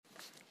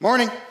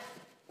Morning.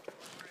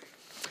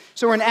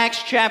 So we're in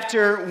Acts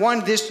chapter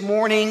 1 this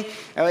morning.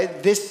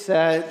 This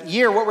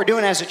year, what we're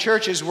doing as a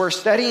church is we're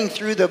studying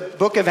through the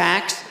book of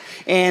Acts.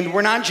 And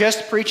we're not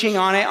just preaching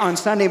on it on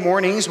Sunday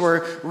mornings,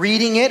 we're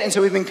reading it. And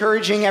so we've been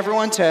encouraging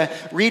everyone to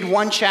read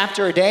one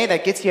chapter a day.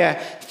 That gets you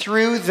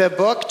through the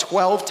book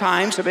 12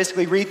 times. So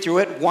basically read through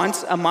it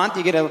once a month.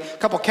 You get a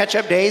couple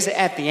catch-up days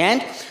at the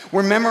end.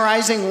 We're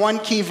memorizing one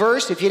key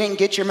verse. If you didn't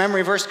get your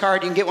memory verse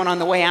card, you can get one on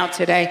the way out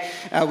today.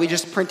 We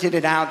just printed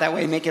it out. That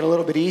way make it a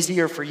little bit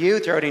easier for you.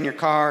 Throw it in your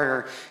car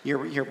or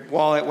your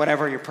wallet,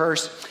 whatever, your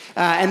purse.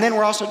 And then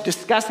we're also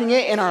discussing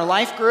it in our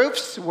life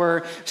groups.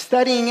 We're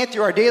studying it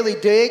through our daily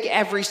dig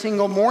every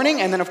single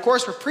morning. And then, of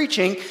course, we're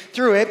preaching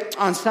through it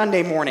on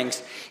Sunday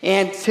mornings.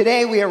 And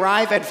today we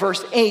arrive at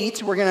verse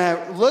 8. We're going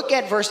to look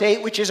at verse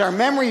 8, which is our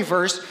memory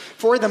verse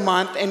for the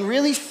month, and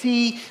really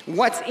see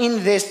what's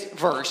in this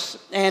verse.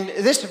 And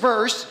this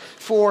verse,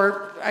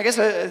 for, I guess,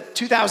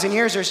 2,000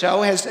 years or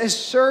so, has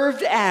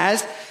served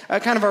as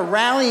a kind of a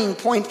rallying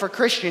point for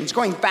Christians,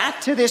 going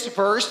back to this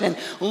verse and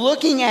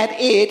looking at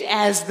it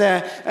as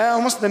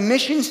almost the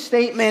mission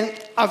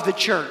statement of the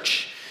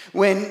church.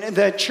 When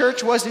the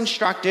church was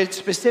instructed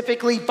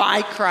specifically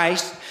by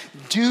Christ,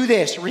 do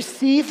this,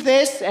 receive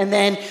this, and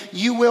then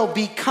you will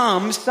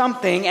become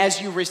something as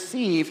you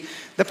receive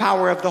the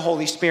power of the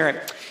Holy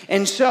Spirit.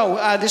 And so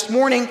this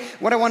morning,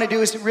 what I want to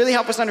do is really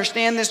help us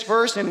understand this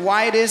verse and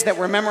why it is that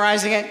we're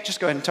memorizing it.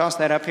 Just go ahead and toss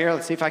that up here.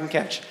 Let's see if I can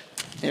catch.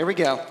 There we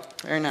go.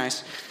 Very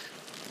nice.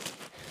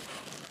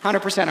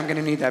 100% I'm going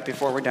to need that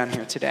before we're done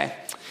here today.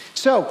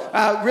 So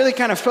really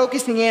kind of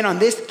focusing in on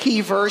this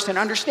key verse and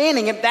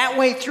understanding it that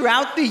way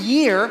throughout the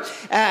year.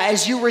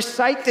 As you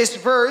recite this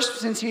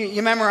verse, since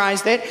you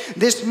memorized it,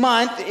 this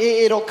month,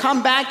 it'll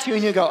come back to you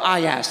and you'll go,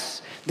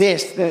 yes,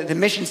 this, the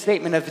mission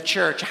statement of the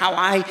church, how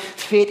I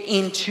fit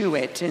into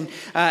it.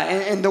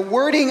 And the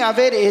wording of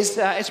it is,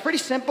 it's pretty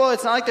simple.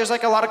 It's not like there's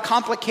like a lot of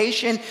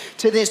complication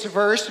to this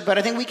verse, but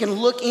I think we can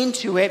look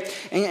into it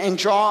and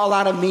draw a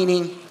lot of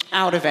meaning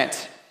out of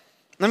it.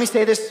 Let me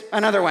say this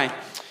another way.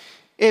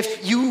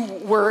 If you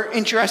were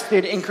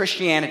interested in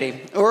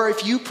Christianity, or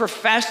if you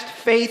professed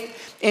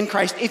faith in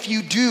Christ, if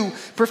you do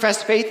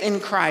profess faith in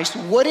Christ,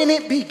 wouldn't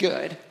it be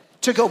good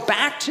to go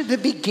back to the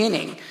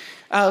beginning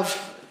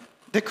of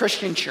the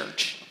Christian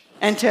church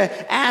and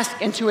to ask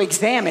and to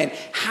examine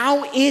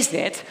how is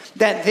it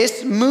that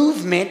this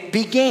movement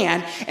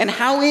began, and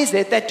how is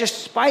it that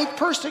despite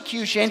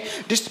persecution,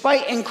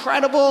 despite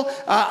incredible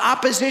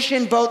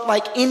opposition, both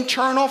like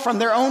internal from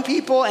their own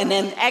people and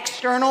then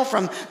external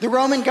from the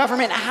Roman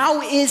government,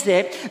 how is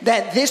it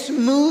that this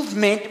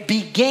movement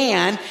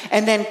began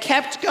and then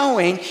kept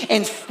going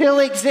and still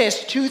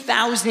exists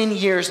 2,000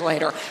 years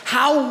later?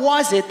 How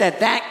was it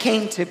that that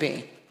came to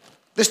be?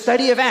 The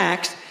study of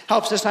Acts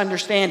helps us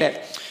understand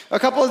it. A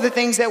couple of the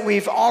things that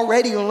we've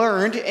already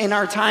learned in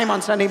our time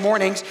on Sunday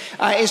mornings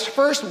is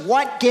first,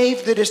 what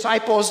gave the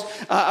disciples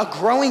a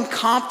growing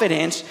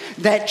confidence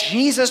that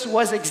Jesus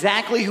was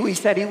exactly who he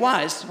said he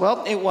was?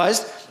 Well, it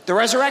was the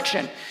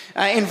resurrection.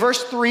 In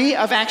verse 3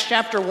 of Acts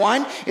chapter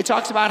 1, it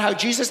talks about how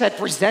Jesus had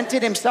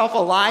presented himself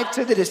alive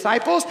to the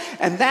disciples,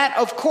 and that,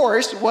 of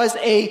course, was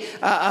a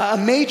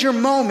major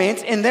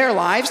moment in their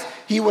lives.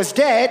 He was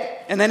dead,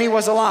 and then he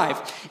was alive.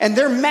 And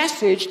their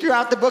message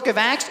throughout the book of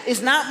Acts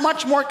is not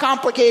much more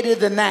complicated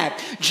than that.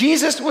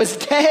 Jesus was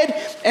dead,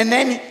 and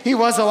then he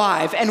was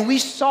alive. And we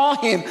saw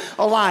him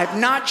alive,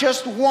 not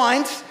just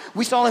once.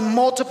 We saw him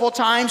multiple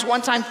times.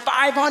 One time,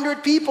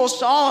 500 people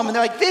saw him. And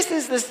they're like, this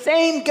is the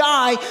same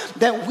guy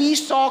that we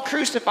saw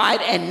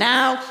crucified, and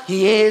now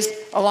he is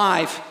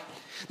alive.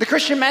 The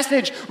Christian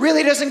message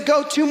really doesn't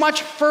go too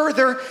much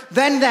further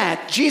than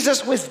that.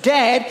 Jesus was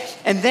dead,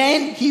 and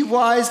then he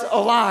was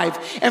alive.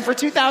 And for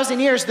 2,000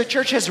 years, the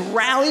church has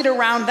rallied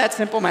around that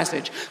simple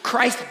message.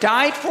 Christ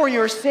died for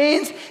your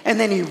sins, and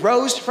then he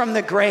rose from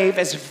the grave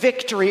as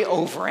victory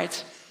over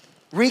it,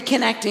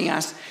 reconnecting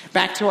us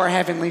back to our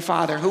Heavenly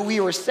Father, who we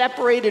were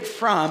separated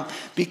from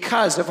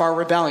because of our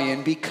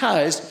rebellion,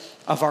 because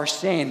of our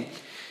sin.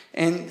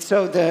 And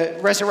so the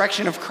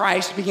resurrection of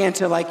Christ began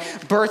to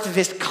birth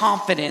this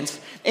confidence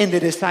in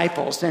the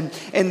disciples. And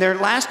in their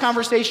last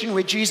conversation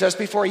with Jesus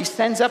before he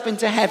sends up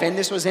into heaven,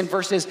 this was in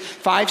verses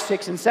 5,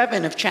 6, and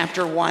 7 of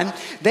chapter 1,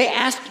 they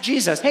asked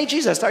Jesus, hey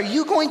Jesus, are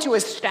you going to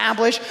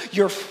establish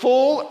your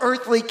full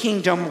earthly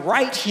kingdom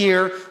right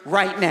here,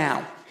 right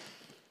now?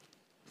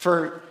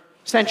 For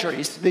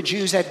centuries, the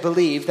Jews had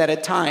believed that a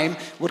time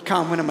would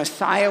come when a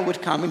Messiah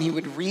would come and he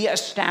would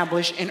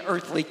reestablish an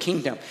earthly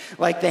kingdom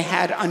like they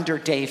had under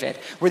David,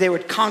 where they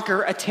would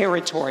conquer a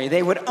territory,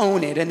 they would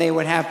own it, and they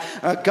would have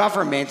a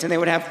government, and they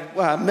would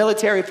have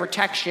military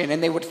protection,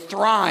 and they would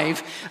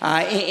thrive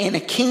in a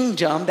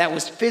kingdom that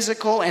was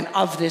physical and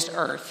of this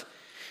earth.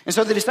 And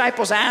so the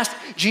disciples asked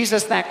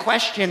Jesus that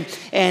question,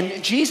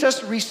 and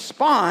Jesus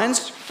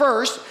responds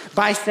first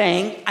by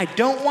saying, I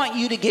don't want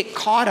you to get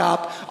caught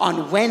up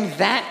on when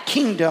that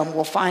kingdom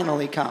will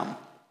finally come.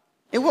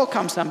 It will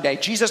come someday.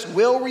 Jesus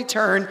will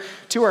return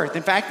to earth.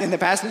 In fact, in the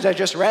passage I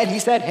just read, he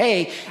said,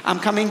 hey, I'm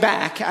coming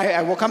back.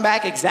 I will come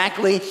back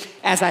exactly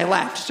as I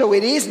left. So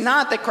it is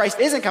not that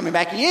Christ isn't coming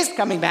back. He is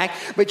coming back.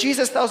 But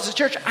Jesus tells the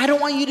church, I don't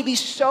want you to be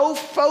so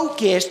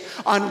focused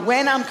on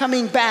when I'm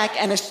coming back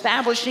and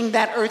establishing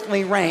that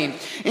earthly reign.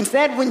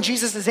 Instead, when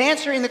Jesus is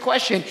answering the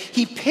question,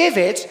 he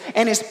pivots,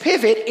 and his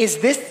pivot is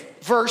this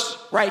verse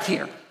right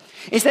here.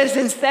 It says,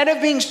 instead of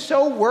being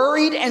so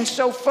worried and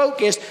so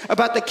focused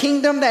about the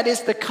kingdom that is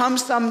to come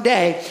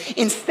someday,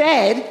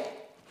 instead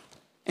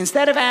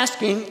of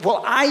asking,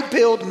 will I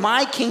build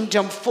my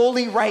kingdom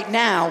fully right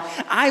now?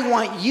 I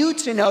want you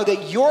to know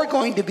that you're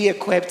going to be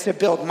equipped to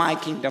build my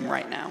kingdom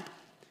right now.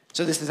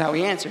 So this is how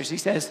he answers. He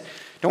says,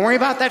 don't worry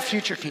about that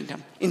future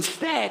kingdom.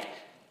 Instead,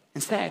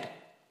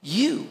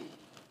 you.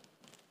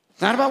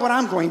 It's not about what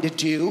I'm going to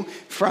do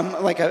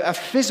from like a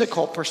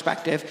physical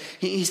perspective.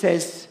 He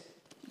says,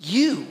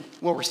 you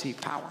will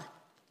receive power.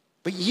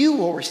 But you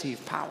will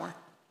receive power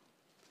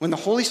when the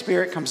Holy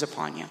Spirit comes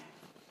upon you.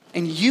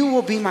 And you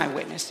will be my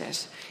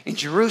witnesses in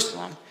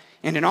Jerusalem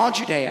and in all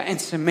Judea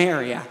and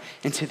Samaria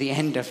and to the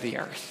end of the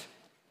earth.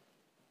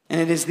 And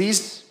it is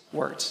these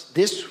words,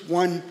 this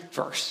one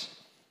verse,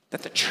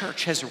 that the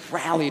church has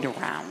rallied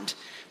around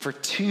for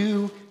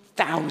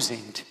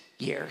 2,000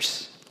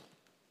 years.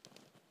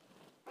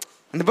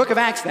 And the book of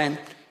Acts, then,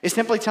 is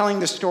simply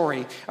telling the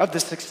story of the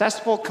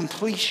successful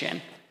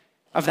completion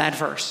of that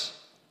verse.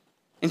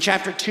 In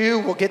chapter 2,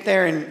 we'll get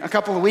there in a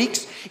couple of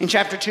weeks. In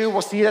chapter 2,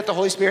 we'll see that the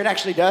Holy Spirit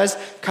actually does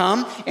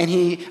come, and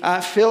he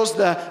fills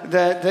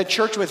the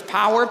church with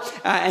power.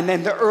 And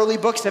then the early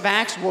books of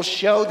Acts will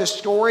show the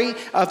story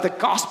of the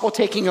gospel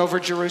taking over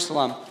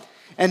Jerusalem.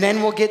 And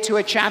then we'll get to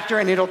a chapter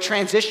and it'll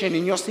transition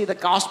and you'll see the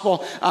gospel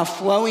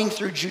flowing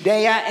through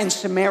Judea and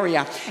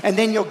Samaria. And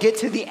then you'll get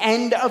to the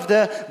end of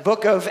the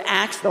book of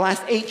Acts, the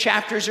last 8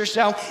 chapters or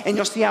so, and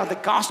you'll see how the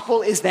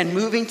gospel is then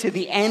moving to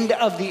the end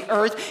of the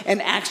earth,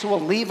 and Acts will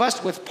leave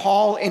us with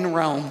Paul in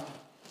Rome.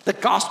 The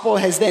gospel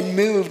has then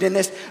moved in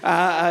this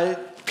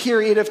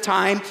period of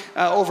time,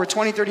 over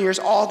 20, 30 years,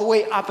 all the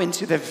way up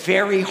into the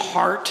very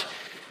heart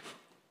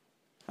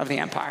of the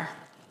empire.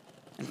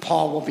 And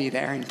Paul will be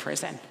there in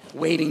prison,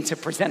 waiting to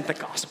present the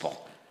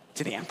gospel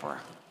to the emperor.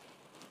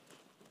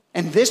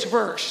 And this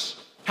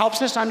verse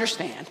helps us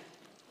understand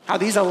how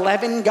these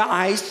 11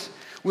 guys,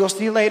 we'll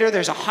see later,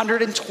 there's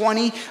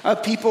 120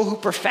 people who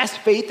profess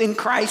faith in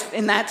Christ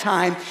in that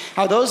time,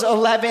 how those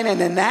 11 and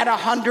then that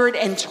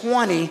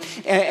 120,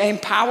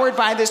 empowered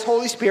by this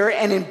Holy Spirit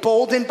and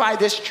emboldened by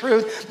this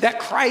truth that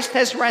Christ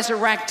has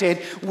resurrected,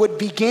 would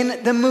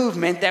begin the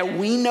movement that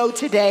we know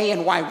today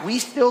and why we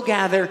still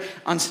gather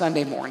on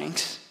Sunday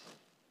mornings.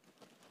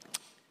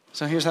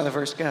 So here's how the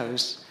verse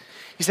goes.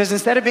 He says,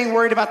 instead of being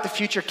worried about the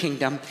future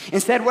kingdom,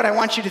 instead what I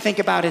want you to think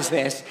about is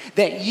this,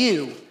 that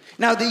you.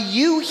 Now the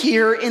you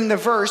here in the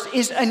verse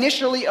is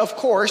initially, of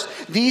course,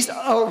 these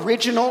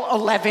original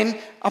 11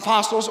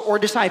 apostles or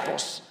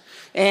disciples.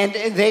 And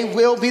they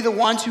will be the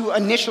ones who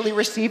initially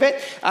receive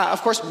it.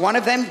 Of course, one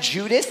of them,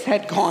 Judas,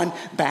 had gone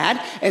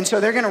bad. And so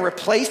they're going to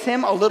replace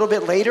him a little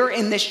bit later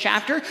in this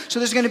chapter. So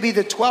there's going to be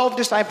the 12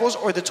 disciples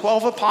or the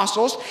 12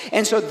 apostles.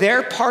 And so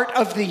they're part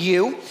of the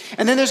you.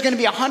 And then there's going to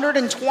be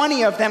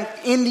 120 of them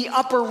in the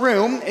upper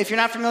room. If you're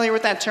not familiar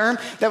with that term,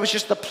 that was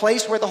just the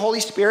place where the Holy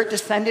Spirit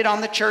descended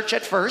on the church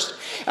at first.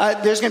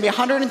 There's going to be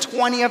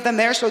 120 of them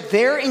there. So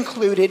they're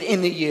included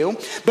in the you.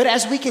 But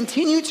as we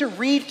continue to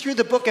read through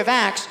the book of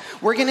Acts,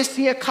 we're going to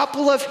see a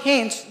couple of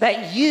hints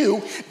that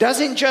you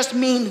doesn't just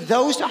mean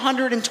those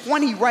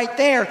 120 right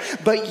there,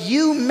 but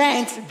you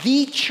meant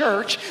the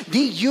church, the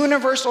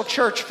universal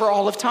church for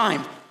all of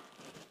time.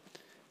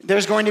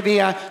 There's going to be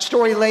a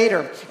story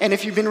later, and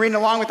if you've been reading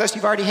along with us,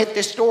 you've already hit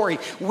this story,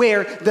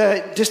 where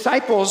the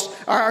disciples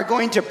are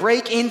going to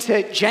break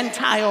into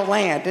Gentile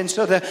land. And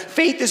so the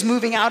faith is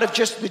moving out of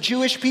just the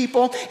Jewish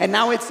people, and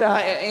now it's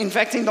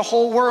infecting the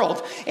whole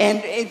world.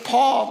 And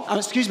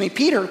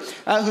Peter,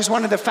 who's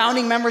one of the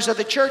founding members of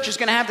the church, is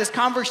going to have this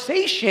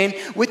conversation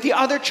with the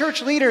other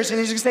church leaders, and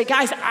he's going to say,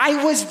 guys,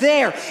 I was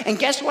there. And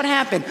guess what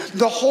happened?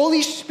 The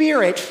Holy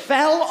Spirit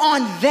fell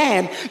on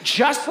them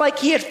just like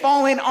he had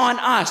fallen on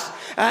us.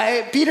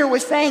 Peter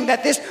was saying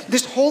that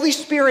this Holy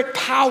Spirit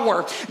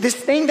power, this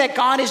thing that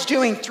God is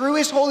doing through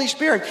his Holy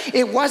Spirit,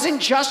 it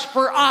wasn't just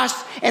for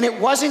us, and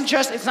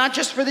it's not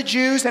just for the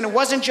Jews, and it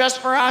wasn't just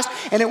for us,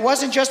 and it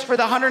wasn't just for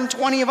the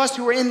 120 of us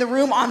who were in the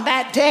room on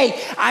that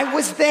day. I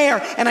was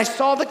there, and I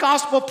saw the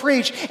gospel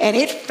preached, and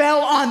it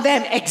fell on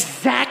them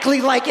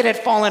exactly like it had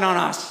fallen on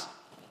us.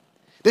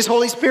 This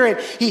Holy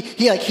Spirit,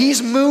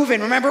 he's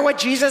moving. Remember what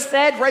Jesus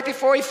said right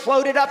before he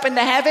floated up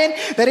into heaven?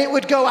 That it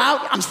would go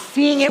out. I'm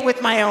seeing it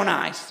with my own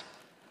eyes.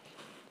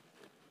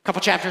 A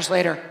couple chapters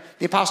later,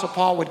 the Apostle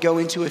Paul would go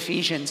into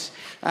Ephesians.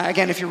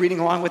 Again, if you're reading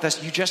along with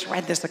us, you just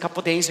read this a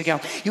couple days ago.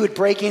 He would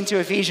break into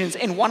Ephesians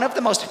in one of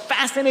the most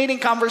fascinating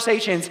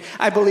conversations,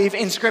 I believe,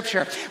 in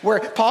Scripture, where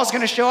Paul's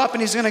going to show up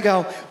and he's going to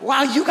go,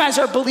 wow, you guys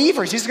are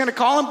believers. He's going to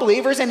call them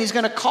believers and he's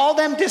going to call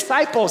them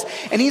disciples.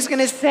 And he's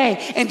going to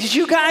say, and did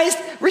you guys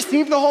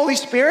receive the Holy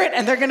Spirit?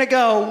 And they're going to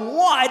go,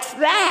 what's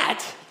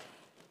that?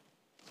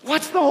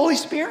 What's the Holy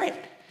Spirit?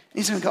 And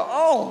he's going to go,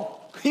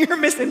 oh, you're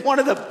missing one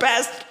of the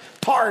best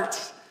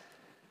parts.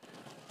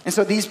 And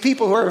so these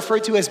people who are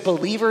referred to as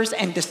believers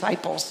and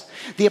disciples,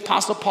 the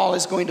Apostle Paul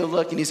is going to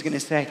look and he's going to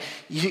say,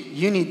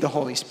 you need the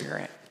Holy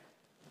Spirit.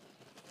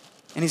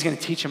 And he's going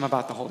to teach them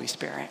about the Holy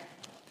Spirit.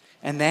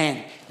 And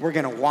then we're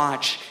going to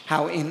watch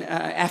how in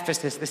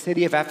Ephesus, the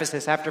city of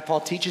Ephesus, after Paul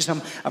teaches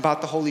them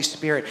about the Holy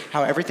Spirit,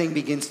 how everything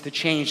begins to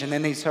change. And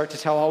then they start to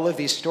tell all of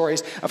these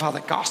stories of how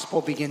the gospel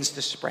begins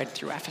to spread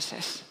through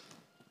Ephesus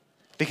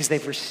because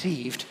they've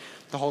received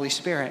the Holy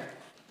Spirit.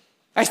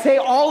 I say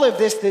all of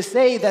this to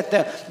say that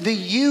the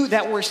you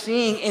that we're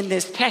seeing in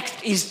this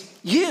text is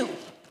you.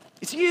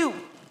 It's you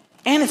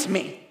and it's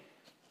me.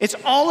 It's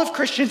all of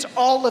Christians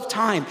all of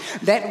time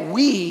that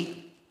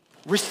we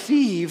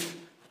receive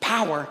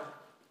power.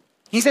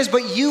 He says,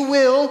 but you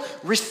will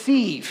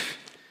receive.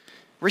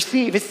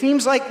 Receive. It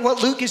seems like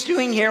what Luke is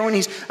doing here when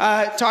he's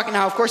talking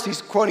now, of course,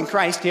 he's quoting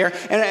Christ here.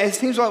 And it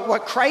seems like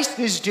what Christ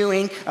is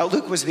doing,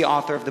 Luke was the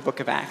author of the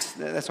book of Acts.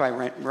 That's why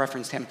I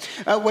referenced him.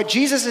 What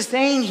Jesus is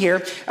saying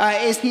here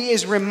is he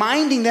is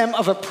reminding them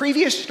of a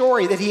previous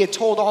story that he had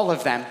told all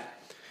of them.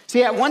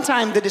 See, at one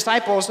time, the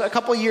disciples, a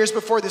couple of years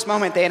before this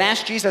moment, they had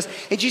asked Jesus,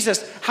 hey,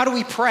 Jesus, how do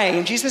we pray?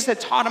 And Jesus had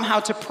taught them how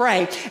to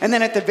pray. And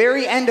then at the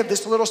very end of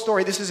this little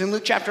story, this is in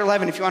Luke chapter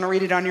 11, if you want to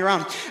read it on your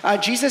own,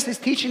 Jesus is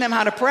teaching them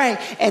how to pray.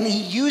 And he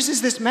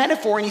uses this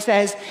metaphor and he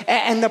says,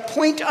 and the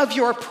point of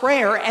your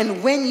prayer,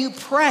 and when you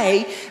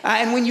pray,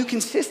 and when you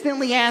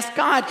consistently ask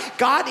God,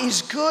 God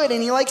is good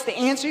and he likes to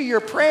answer your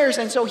prayers.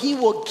 And so he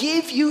will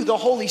give you the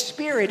Holy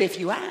Spirit if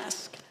you ask.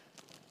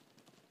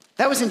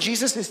 That was in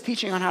Jesus'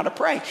 teaching on how to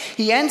pray.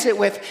 He ends it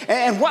with,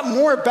 and what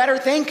more better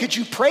thing could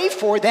you pray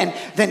for than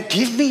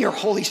give me your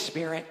Holy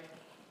Spirit?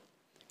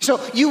 So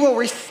you will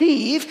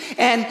receive,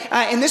 and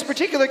in this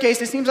particular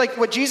case, it seems like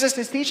what Jesus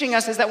is teaching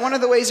us is that one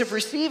of the ways of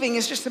receiving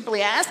is just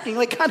simply asking,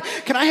 like, God,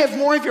 can I have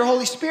more of your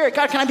Holy Spirit?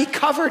 God, can I be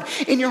covered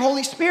in your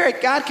Holy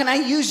Spirit? God, can I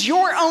use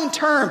your own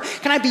term?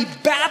 Can I be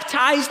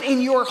baptized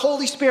in your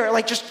Holy Spirit?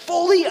 Like just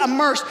fully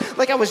immersed,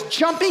 like I was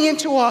jumping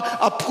into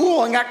a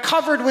pool and got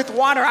covered with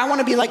water. I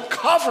want to be like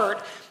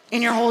covered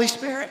in your Holy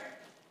Spirit.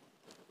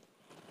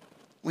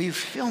 Will you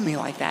fill me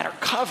like that or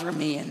cover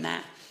me in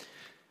that?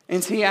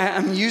 And see,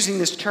 I'm using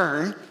this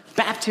term,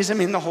 baptism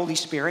in the Holy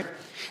Spirit.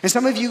 And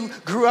some of you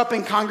grew up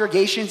in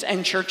congregations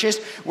and churches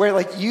where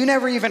like you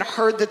never even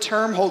heard the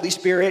term Holy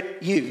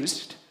Spirit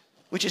used,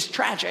 which is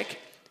tragic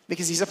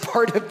because he's a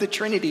part of the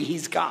Trinity.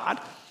 He's God.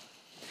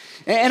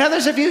 And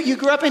others of you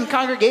grew up in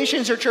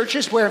congregations or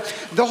churches where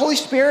the Holy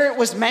Spirit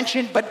was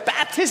mentioned, but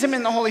baptism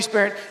in the Holy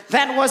Spirit,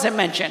 that wasn't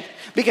mentioned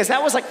because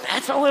that was like,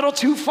 that's a little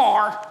too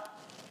far.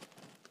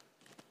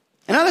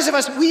 And others of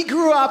us, we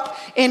grew up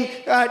in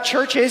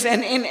churches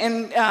and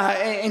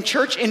in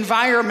church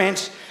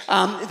environments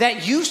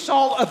that you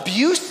saw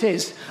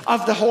abuses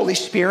of the Holy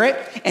Spirit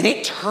and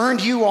it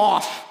turned you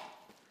off.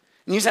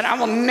 And you said, I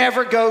will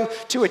never go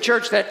to a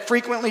church that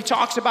frequently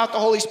talks about the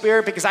Holy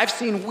Spirit because I've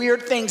seen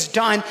weird things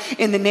done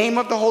in the name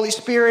of the Holy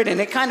Spirit and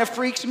it kind of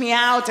freaks me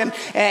out and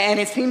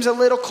it seems a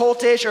little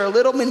cultish or a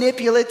little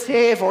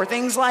manipulative or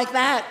things like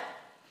that.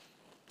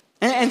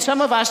 And some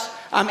of us,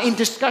 in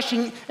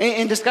discussing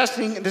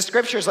the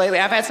scriptures lately,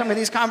 I've had some of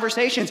these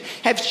conversations,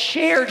 have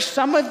shared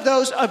some of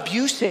those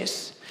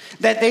abuses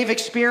that they've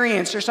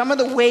experienced or some of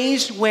the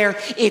ways where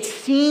it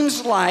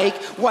seems like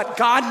what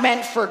God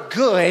meant for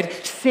good,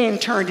 sin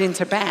turned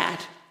into bad.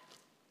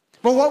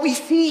 But what we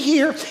see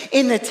here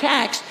in the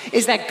text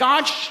is that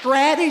God's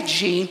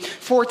strategy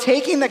for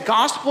taking the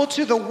gospel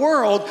to the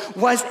world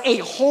was a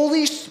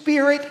Holy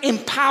Spirit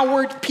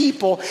empowered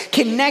people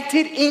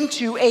connected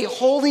into a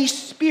Holy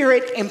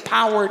Spirit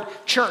empowered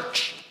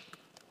church.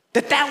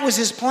 That was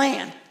his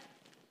plan.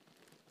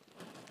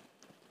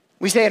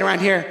 We say it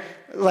around here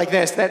like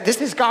this, that this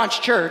is God's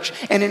church.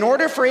 And in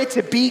order for it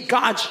to be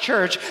God's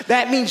church,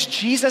 that means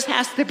Jesus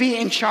has to be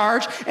in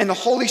charge and the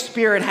Holy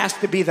Spirit has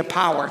to be the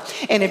power.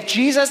 And if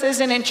Jesus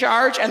isn't in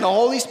charge and the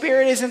Holy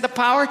Spirit isn't the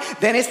power,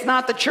 then it's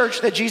not the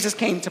church that Jesus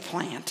came to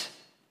plant.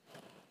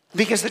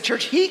 Because the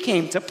church he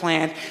came to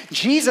plant,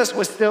 Jesus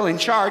was still in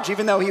charge,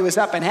 even though he was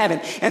up in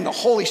heaven, and the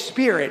Holy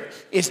Spirit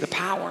is the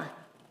power.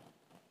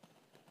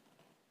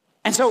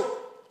 And so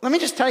let me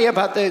just tell you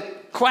about the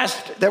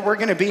quest that we're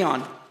going to be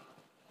on.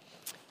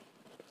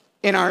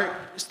 In our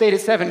stated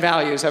 7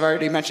 values, I've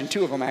already mentioned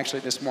 2 of them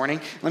actually this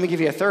morning. Let me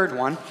give you a third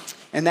one,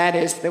 and that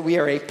is that we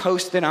are a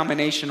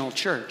post-denominational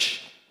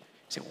church.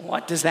 You say,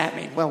 what does that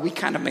mean? Well, we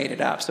kind of made it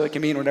up, so it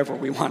can mean whatever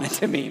we want it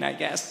to mean, I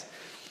guess.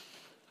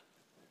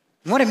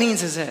 And what it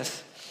means is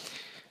this.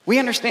 We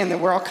understand that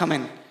we're all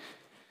coming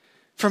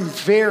from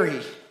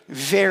very,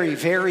 very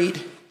varied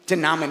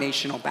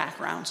denominational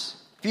backgrounds.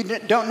 If you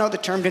don't know the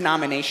term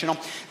denominational,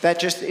 that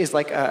just is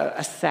like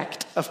a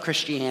sect of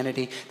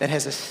Christianity that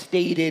has a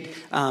stated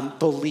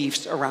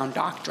beliefs around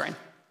doctrine.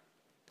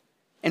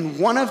 And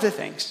one of the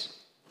things,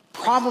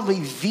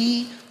 probably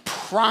the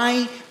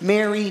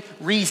primary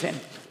reason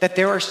that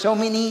there are so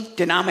many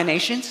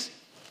denominations,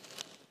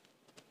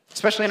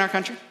 especially in our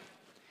country,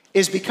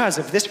 is because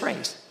of this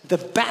phrase, the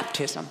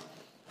baptism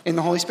in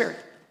the Holy Spirit.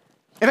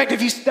 In fact,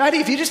 if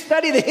you just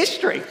study the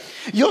history,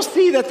 you'll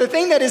see that the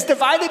thing that has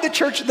divided the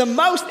church the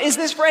most is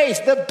this phrase,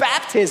 the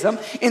baptism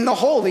in the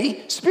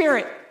Holy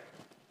Spirit.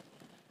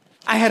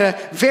 I had a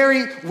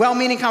very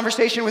well-meaning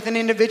conversation with an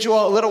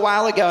individual a little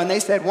while ago, and they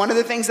said one of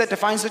the things that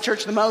defines the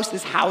church the most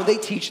is how they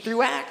teach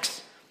through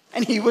Acts.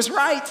 And he was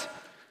right.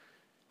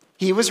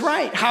 He was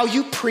right. How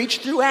you preach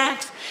through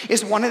Acts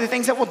is one of the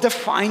things that will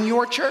define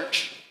your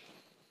church.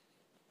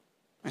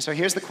 And so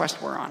here's the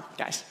quest we're on,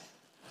 guys.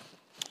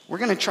 We're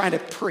going to try to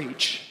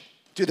preach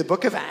through the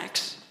book of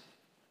Acts,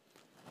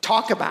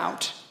 talk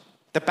about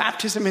the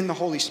baptism in the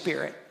Holy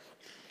Spirit,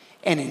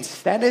 and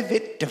instead of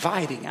it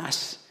dividing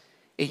us,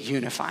 it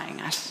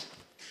unifying us.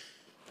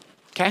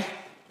 Okay?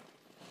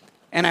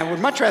 And I would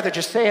much rather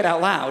just say it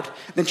out loud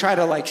than try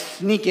to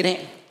sneak it in.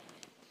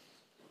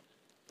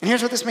 And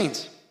here's what this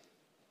means.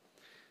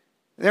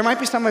 There might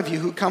be some of you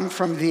who come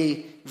from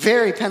the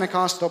very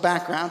Pentecostal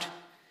background,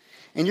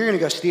 and you're going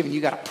to go, Stephen,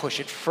 you got to push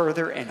it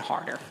further and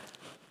harder.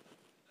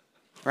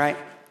 Right?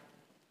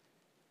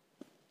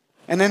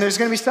 And then there's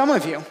going to be some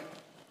of you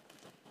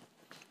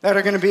that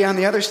are going to be on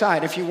the other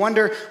side. If you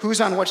wonder who's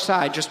on which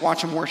side, just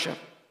watch them worship.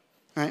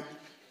 Right?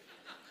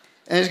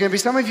 And there's going to be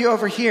some of you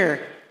over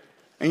here,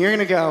 and you're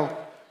going to go,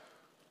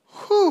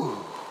 whew,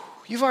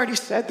 you've already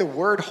said the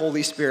word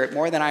Holy Spirit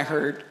more than I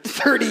heard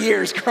 30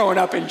 years growing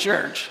up in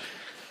church.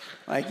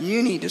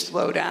 You need to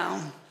slow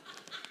down.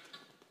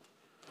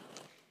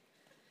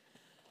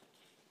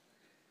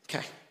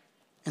 Okay.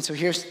 And so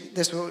here's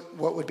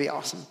what would be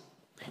awesome,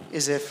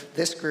 is if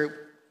this group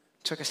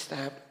took a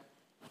step,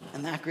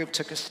 and that group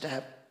took a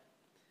step,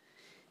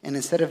 and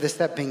instead of the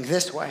step being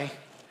this way,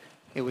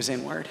 it was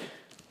inward.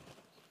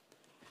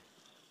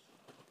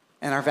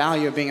 And our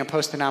value of being a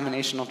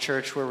post-denominational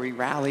church where we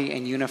rally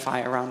and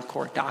unify around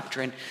core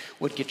doctrine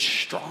would get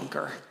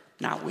stronger,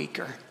 not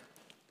weaker,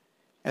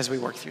 as we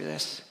work through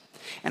this.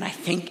 And I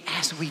think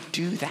as we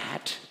do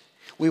that,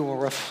 we will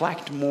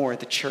reflect more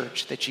the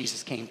church that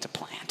Jesus came to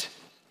plant.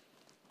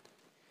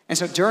 And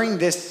so during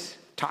this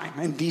time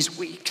and these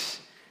weeks,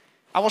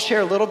 I will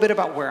share a little bit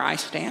about where I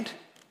stand.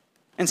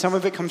 And some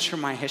of it comes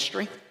from my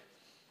history.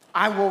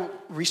 I will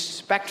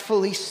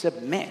respectfully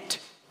submit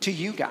to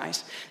you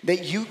guys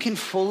that you can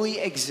fully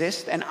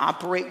exist and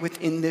operate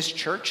within this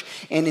church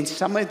and in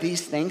some of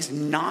these things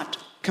not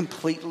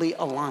completely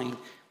align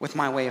with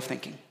my way of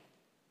thinking.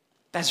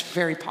 That's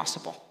very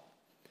possible.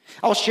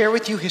 I'll share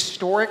with you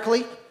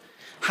historically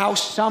how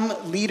some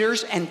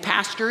leaders and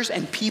pastors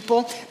and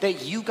people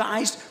that you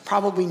guys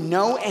probably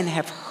know and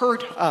have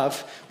heard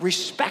of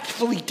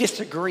respectfully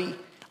disagree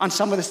on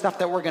some of the stuff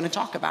that we're going to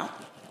talk about.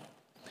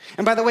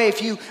 And by the way,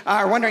 if you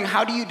are wondering,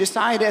 how do you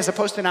decide as a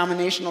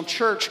post-denominational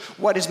church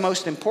what is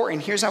most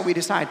important? Here's how we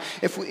decide.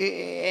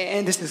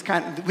 And this is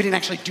we didn't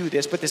actually do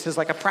this, but this is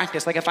like a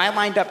practice. If I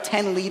lined up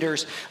 10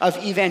 leaders of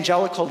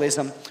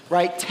evangelicalism,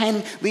 right?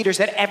 10 leaders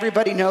that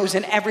everybody knows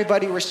and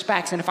everybody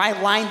respects. And if I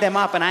lined them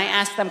up and I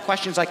asked them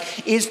questions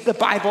like, is the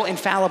Bible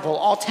infallible?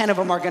 All 10 of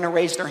them are going to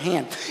raise their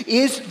hand.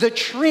 Is the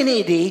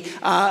Trinity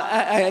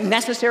a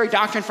necessary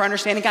doctrine for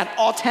understanding God?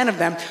 All 10 of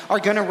them are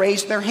going to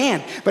raise their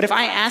hand. But if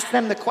I ask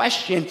them the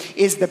question,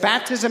 is the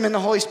baptism in the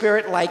Holy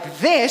Spirit like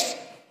this?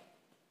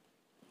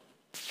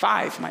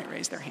 5 might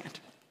raise their hand.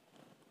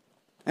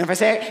 And if I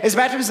say, is the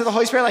baptism of the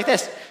Holy Spirit like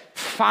this?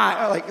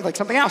 5, like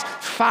something else,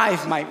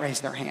 5 might raise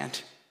their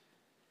hand.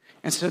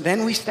 And so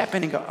then we step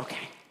in and go,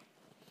 okay,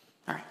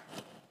 all right.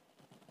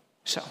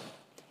 So,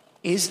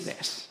 is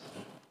this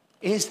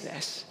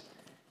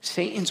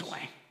Satan's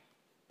way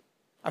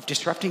of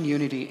disrupting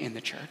unity in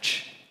the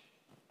church?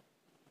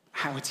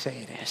 I would say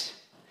it is.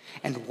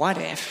 And what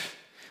if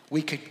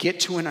we could get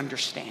to an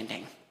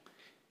understanding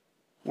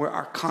where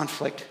our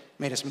conflict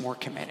made us more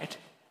committed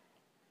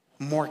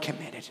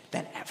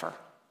than ever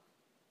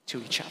to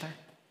each other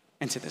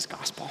and to this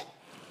gospel?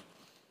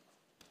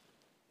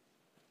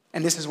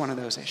 And this is one of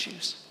those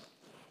issues.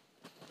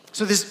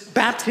 So this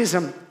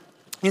baptism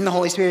in the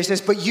Holy Spirit says,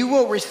 but you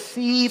will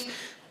receive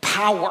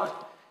power.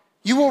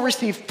 You will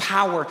receive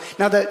power.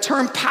 Now, the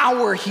term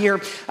power here,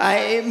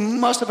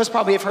 most of us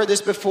probably have heard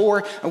this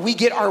before. We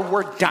get our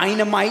word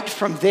dynamite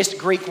from this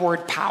Greek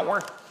word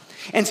power.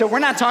 And so we're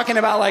not talking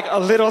about a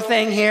little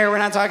thing here. We're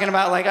not talking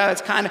about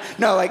it's kind of,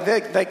 no,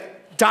 the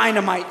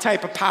dynamite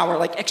type of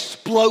power,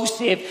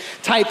 explosive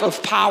type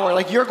of power.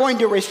 You're going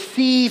to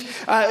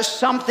receive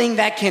something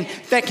that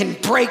can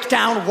break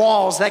down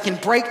walls, that can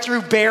break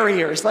through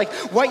barriers.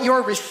 What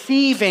you're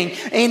receiving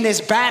in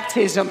this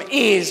baptism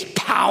is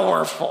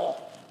powerful.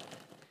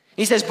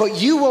 He says, but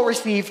you will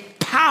receive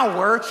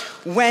power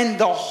when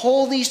the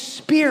Holy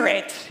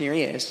Spirit, here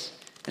he is,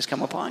 has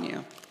come upon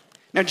you.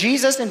 Now,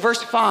 Jesus in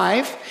verse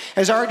 5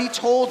 has already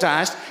told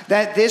us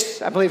that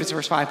this, I believe it's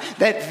verse 5,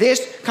 that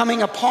this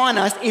coming upon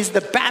us is the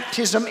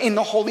baptism in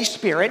the Holy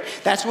Spirit.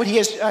 That's what he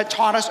has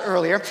taught us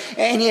earlier.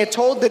 And he had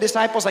told the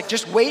disciples, like,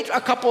 just wait a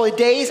couple of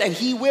days and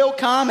he will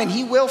come and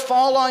he will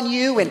fall on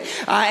you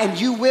and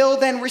you will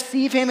then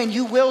receive him and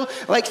you will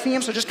like see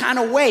him. So just kind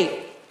of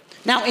wait.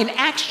 Now, in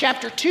Acts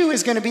chapter 2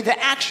 is going to be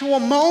the actual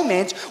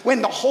moment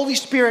when the Holy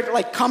Spirit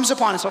like comes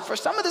upon us. So for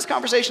some of this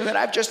conversation that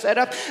I've just set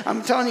up,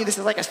 I'm telling you this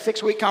is like a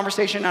 6-week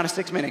conversation, not a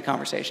 6-minute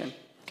conversation,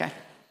 okay?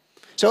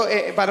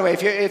 So, by the way,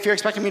 if you're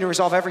expecting me to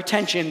resolve every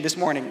tension this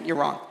morning, you're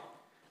wrong.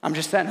 I'm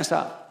just setting us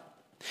up.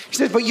 He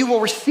says, but you will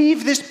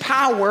receive this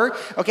power,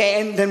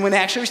 okay? And then when they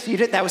actually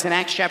received it, that was in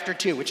Acts chapter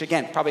 2, which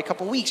again, probably a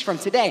couple weeks from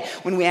today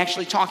when we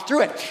actually talk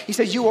through it. He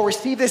says, you will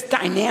receive this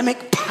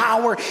dynamic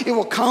power. It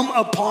will come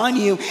upon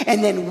you.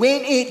 And then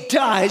when it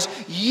does,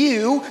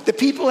 you, the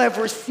people who have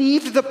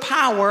received the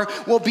power,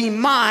 will be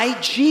my,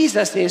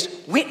 Jesus's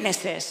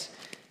witnesses.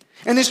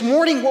 And this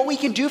morning, what we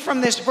can do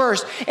from this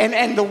verse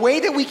and the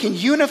way that we can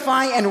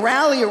unify and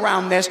rally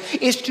around this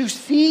is to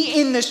see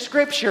in the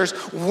scriptures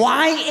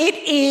why it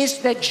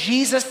is that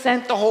Jesus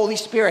sent the Holy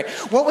Spirit.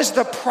 What was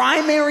the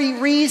primary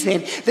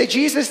reason that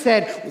Jesus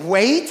said,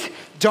 wait,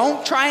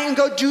 don't try and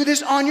go do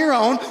this on your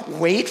own.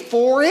 Wait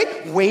for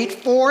it,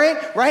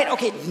 right?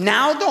 Okay,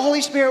 now the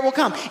Holy Spirit will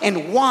come.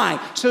 And why?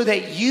 So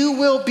that you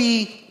will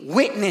be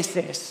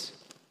witnesses.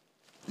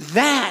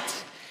 That,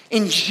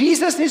 in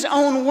Jesus'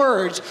 own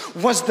words,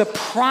 was the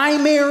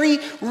primary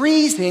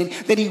reason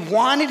that he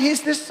wanted his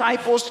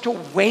disciples to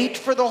wait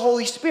for the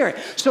Holy Spirit,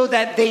 so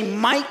that they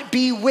might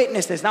be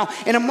witnesses. Now,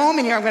 in a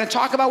moment here, I'm going to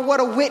talk about what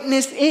a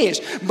witness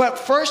is. But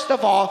first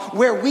of all,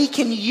 where we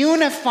can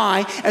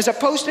unify as a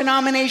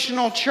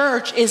post-denominational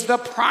church is the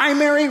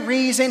primary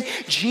reason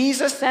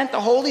Jesus sent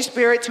the Holy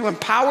Spirit to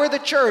empower the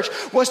church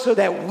was so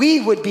that we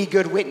would be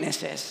good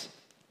witnesses.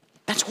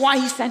 That's why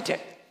he sent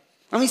it.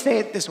 Let me say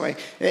it this way,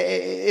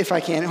 if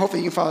I can.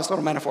 Hopefully you can follow this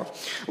little metaphor.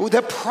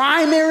 The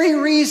primary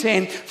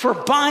reason for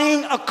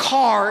buying a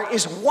car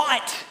is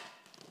what?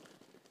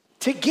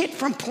 To get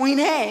from point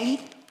A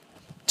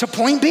to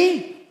point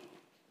B.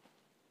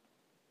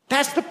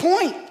 That's the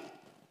point.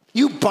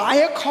 You buy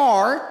a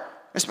car,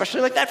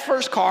 especially like that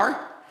first car,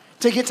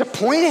 to get to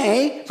point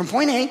A, from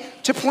point A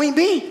to point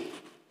B.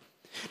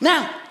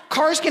 Now,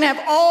 cars can have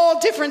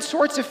all different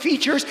sorts of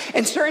features,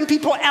 and certain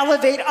people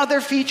elevate other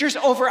features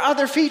over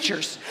other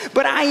features.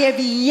 But I have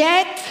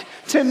yet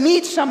to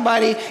meet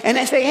somebody and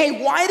I say,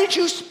 hey, why did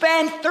you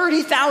spend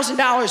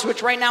 $30,000,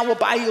 which right now will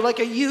buy you like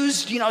a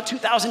used,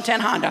 2010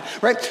 Honda,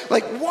 right?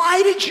 Like,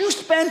 why did you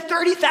spend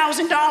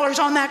 $30,000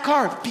 on that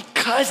car?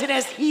 Because it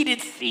has heated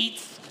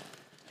seats.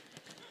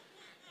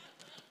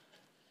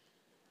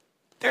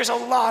 There's a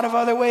lot of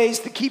other ways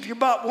to keep your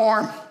butt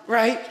warm,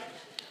 right?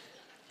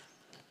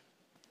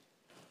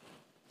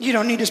 You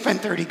don't need to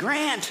spend 30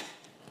 grand.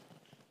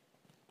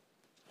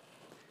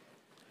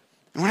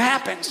 And what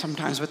happens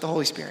sometimes with the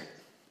Holy Spirit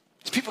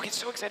is people get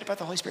so excited about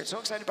the Holy Spirit, so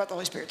excited about the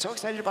Holy Spirit, so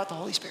excited about the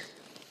Holy Spirit.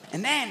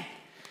 And then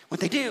what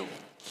they do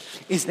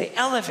is they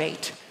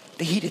elevate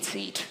the heated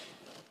seat.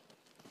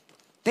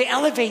 They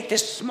elevate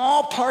this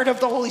small part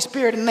of the Holy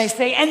Spirit and they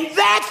say, and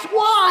that's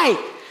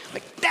why.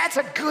 Like, that's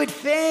a good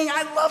thing.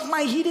 I love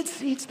my heated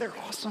seats. They're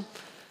awesome.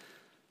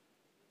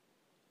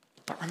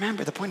 But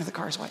remember, the point of the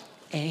car is what?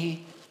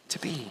 A to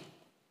be.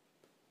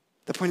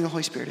 The point of the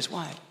Holy Spirit is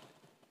what?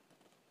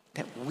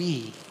 That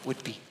we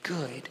would be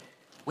good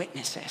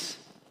witnesses.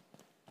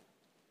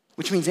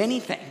 Which means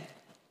anything,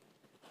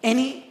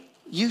 any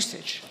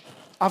usage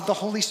of the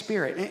Holy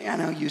Spirit, I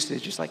know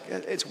usage is like,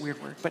 it's a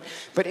weird word,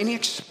 but any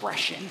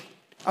expression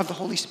of the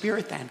Holy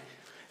Spirit then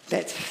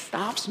that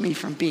stops me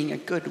from being a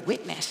good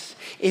witness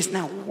is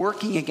now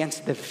working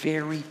against the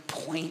very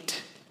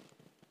point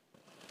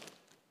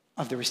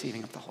of the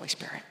receiving of the Holy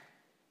Spirit.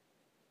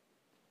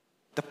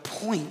 The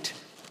point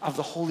of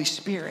the Holy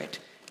Spirit,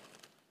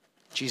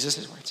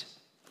 Jesus' words.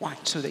 Why?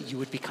 So that you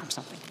would become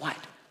something. What?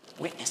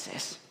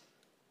 Witnesses.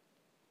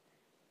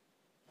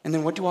 And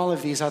then what do all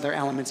of these other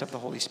elements of the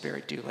Holy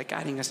Spirit do? Like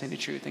guiding us into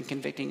truth and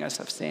convicting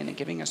us of sin and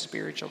giving us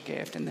spiritual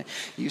gift and the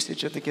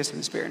usage of the gifts of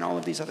the Spirit and all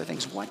of these other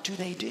things. What do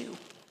they do?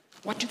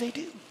 What do they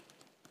do?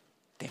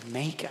 They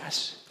make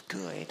us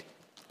good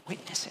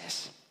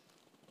witnesses.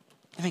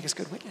 They make us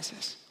good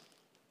witnesses.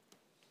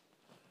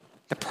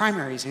 The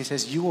primary reason, he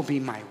says, you will be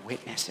my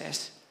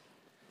witnesses.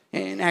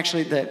 And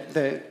actually,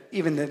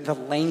 even the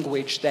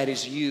language that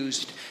is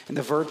used and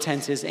the verb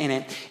tenses in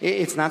it,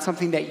 it's not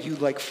something that you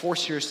like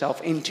force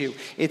yourself into.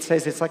 It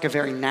says it's like a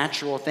very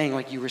natural thing,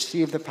 like you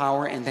receive the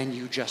power and then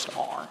you just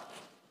are.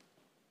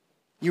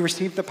 You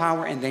receive the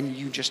power and then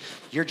you're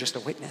just a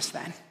witness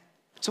then.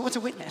 So what's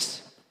a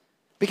witness?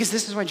 Because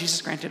this is why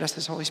Jesus granted us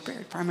this Holy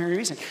Spirit. Primary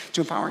reason,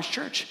 to empower his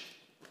church,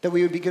 that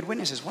we would be good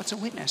witnesses. What's a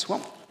witness?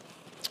 Well,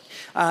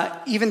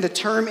 even the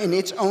term in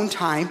its own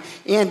time,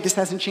 and this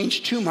hasn't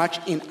changed too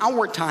much in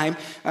our time,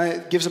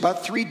 gives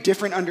about 3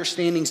 different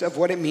understandings of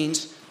what it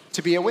means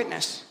to be a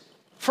witness.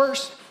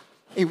 First,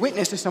 a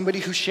witness is somebody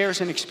who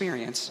shares an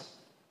experience.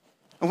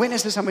 A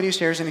witness is somebody who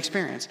shares an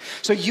experience.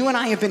 So you and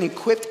I have been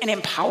equipped and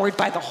empowered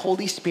by the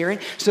Holy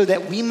Spirit so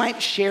that we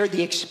might share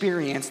the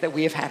experience that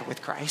we have had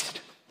with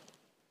Christ.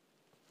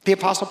 The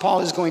Apostle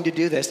Paul is going to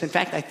do this. In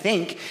fact, I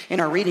think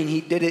in our reading,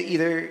 he did it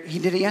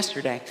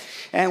yesterday,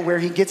 and where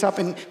he gets up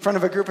in front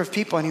of a group of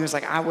people and he was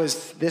like, I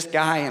was this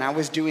guy and I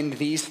was doing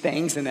these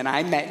things and then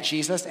I met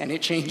Jesus and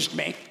it changed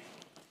me.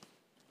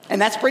 And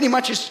that's pretty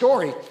much his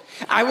story.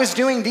 I was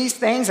doing these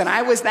things and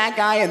I was that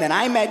guy and then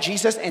I met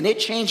Jesus and it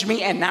changed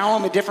me and now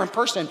I'm a different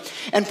person.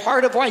 And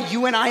part of why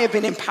you and I have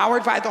been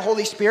empowered by the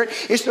Holy Spirit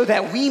is so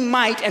that we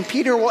might, and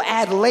Peter will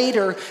add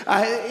later,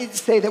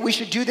 say that we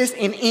should do this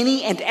in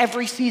any and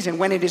every season,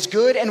 when it is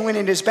good and when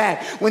it is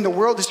bad, when the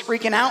world is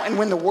freaking out and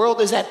when the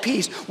world is at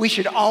peace. We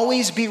should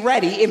always be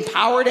ready,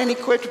 empowered and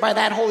equipped by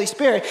that Holy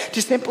Spirit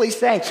to simply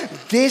say,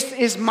 this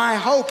is my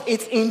hope.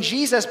 It's in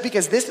Jesus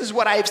because this is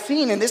what I've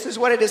seen and this is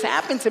what it has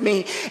happened to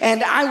me.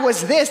 And I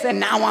was this and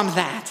now I'm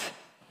that.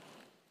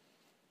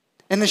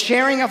 And the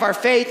sharing of our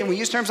faith, and we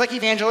use terms like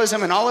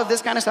evangelism and all of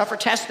this kind of stuff for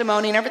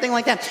testimony and everything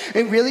like that,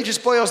 it really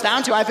just boils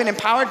down to I've been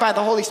empowered by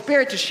the Holy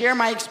Spirit to share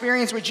my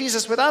experience with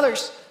Jesus with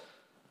others.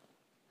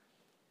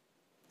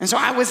 And so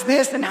I was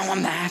this and now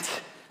I'm that.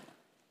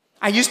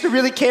 I used to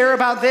really care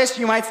about this,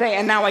 you might say,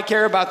 and now I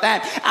care about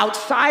that.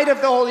 Outside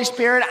of the Holy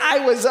Spirit,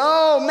 I was,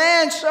 so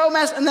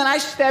messed. And then I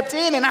stepped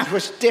in and I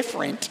was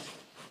different.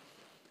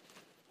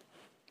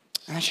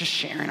 And that's just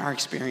sharing our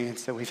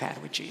experience that we've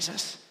had with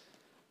Jesus.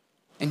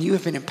 And you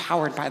have been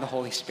empowered by the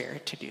Holy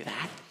Spirit to do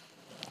that,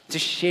 to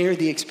share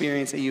the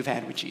experience that you've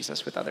had with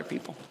Jesus with other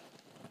people.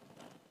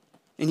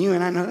 And you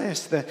and I know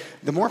this,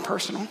 the more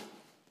personal,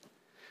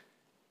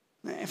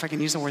 if I can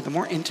use the word, the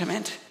more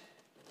intimate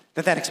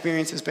that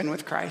experience has been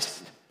with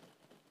Christ,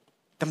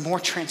 the more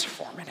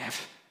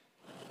transformative,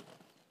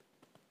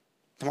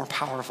 the more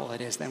powerful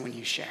it is than when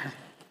you share.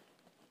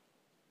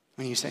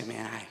 When you say,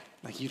 man,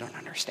 you don't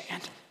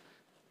understand.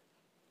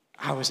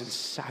 I was in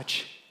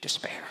such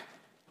despair.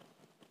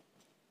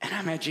 And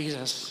I met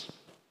Jesus,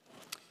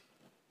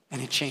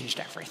 and it changed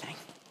everything.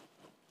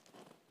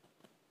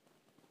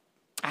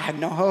 I had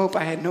no hope.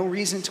 I had no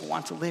reason to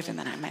want to live, and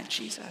then I met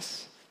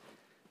Jesus.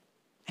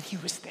 And he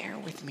was there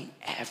with me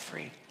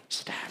every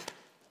step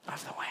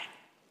of the way.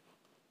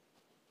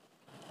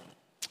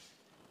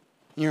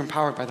 You're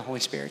empowered by the Holy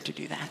Spirit to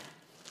do that.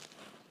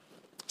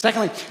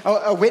 Secondly,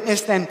 a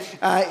witness then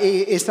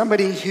is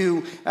somebody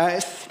who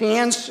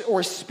stands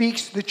or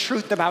speaks the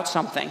truth about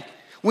something.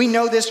 We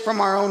know this from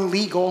our own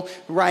legal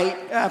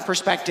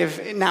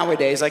perspective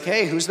nowadays. Like,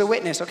 hey, who's the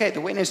witness? Okay, the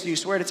witness, do you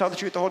swear to tell the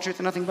truth, the whole truth,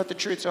 and nothing but the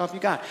truth, so help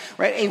you God?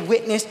 Right? A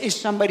witness is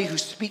somebody who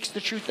speaks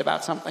the truth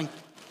about something.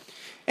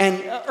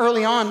 And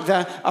early on,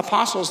 the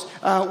apostles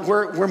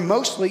were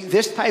mostly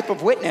this type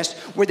of witness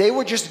where they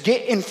would just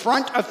get in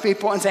front of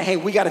people and say, hey,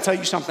 we got to tell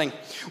you something.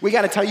 We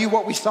got to tell you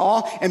what we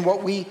saw and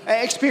what we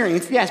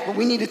experienced. Yes, but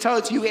we need to tell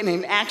it to you in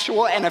an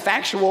actual and a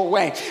factual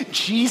way.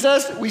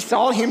 Jesus, we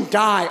saw him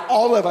die.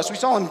 All of us. We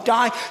saw him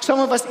die. Some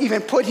of us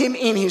even put him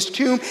in his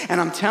tomb. And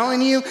I'm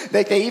telling you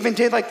that they even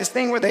did like this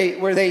thing where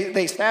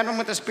they stabbed him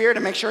with a spear to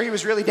make sure he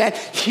was really dead.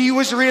 He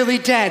was really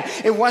dead.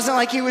 It wasn't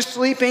like he was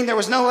sleeping. There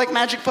was no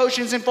magic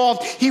potions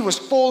involved. He was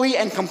fully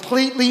and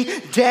completely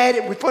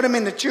dead. We put him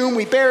in the tomb.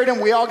 We buried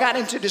him. We all got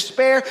into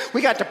despair.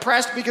 We got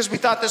depressed because we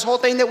thought this whole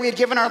thing that we had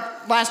given our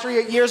last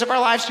 3 years of our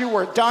lives to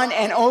were done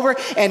and over,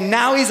 and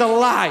now he's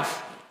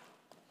alive.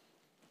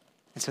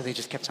 And so they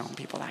just kept telling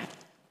people that.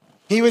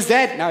 He was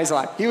dead, now he's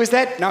alive. He was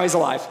dead, now he's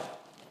alive.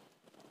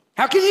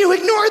 How can you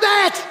ignore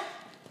that?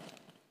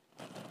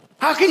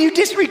 How can you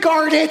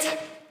disregard it?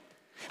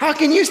 How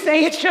can you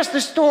say it's just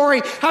a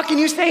story? How can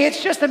you say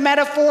it's just a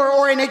metaphor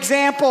or an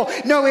example?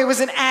 No, it was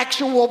an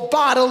actual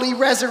bodily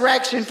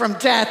resurrection from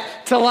death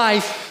to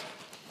life.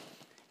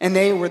 And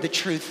they were the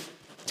truth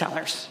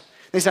tellers.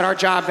 They said our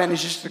job then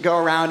is just to go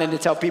around and to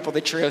tell people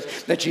the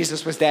truth that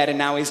Jesus was dead and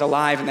now he's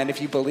alive, and that if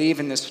you believe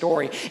in this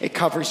story, it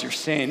covers your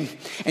sin.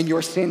 And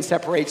your sin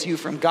separates you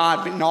from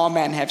God, and all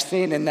men have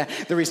sinned, and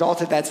the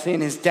result of that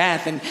sin is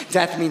death. And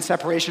death means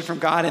separation from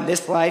God in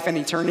this life and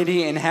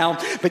eternity in hell.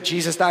 But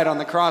Jesus died on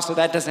the cross, so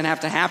that doesn't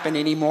have to happen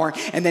anymore.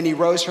 And then he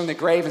rose from the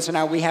grave, and so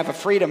now we have a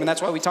freedom. And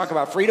that's why we talk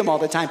about freedom all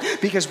the time,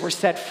 because we're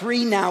set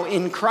free now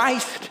in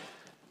Christ.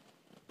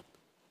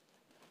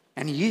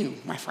 And you,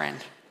 my friend,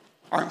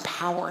 are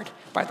empowered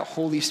by the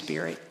Holy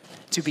Spirit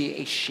to be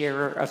a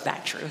sharer of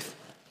that truth.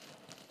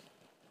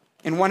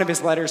 In one of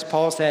his letters,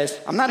 Paul says,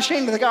 I'm not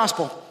ashamed of the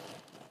gospel.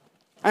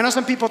 I know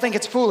some people think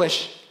it's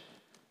foolish.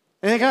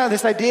 They think,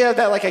 this idea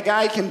that like a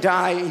guy can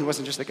die. He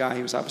wasn't just a guy,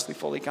 he was obviously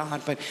fully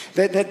God, but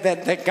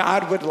that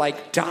God would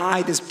like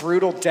die this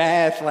brutal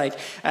death,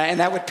 and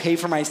that would pay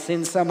for my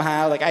sins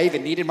somehow. Like I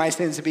even needed my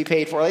sins to be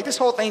paid for. Like this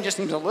whole thing just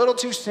seems a little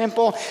too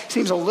simple,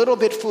 seems a little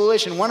bit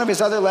foolish. In one of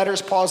his other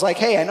letters, Paul's like,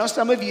 hey, I know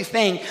some of you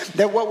think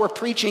that what we're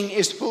preaching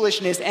is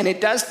foolishness, and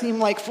it does seem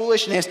like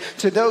foolishness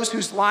to those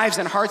whose lives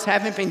and hearts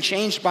haven't been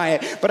changed by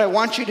it. But I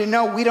want you to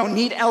know we don't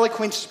need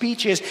eloquent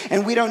speeches,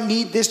 and we don't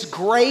need this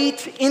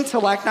great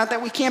intellect. Not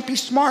that we can't be be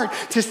smart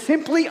to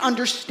simply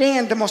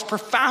understand the most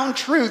profound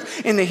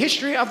truth in the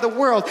history of the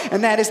world,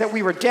 and that is that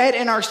we were dead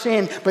in our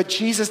sin, but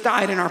Jesus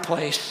died in our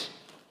place.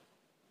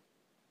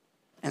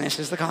 And this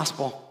is the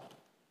gospel.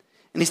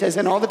 And he says,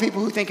 and all the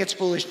people who think it's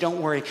foolish,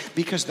 don't worry,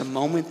 because the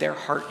moment their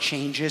heart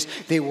changes,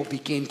 they will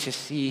begin to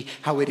see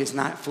how it is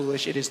not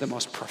foolish. It is the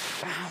most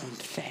profound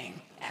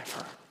thing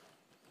ever.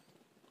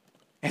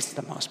 It's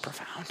the most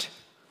profound.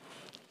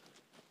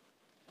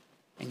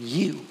 And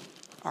you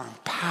are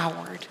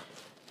empowered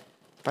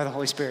by the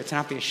Holy Spirit to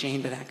not be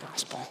ashamed of that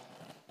gospel,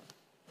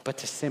 but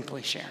to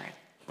simply share it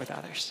with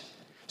others.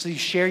 So you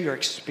share your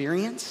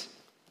experience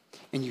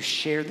and you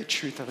share the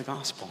truth of the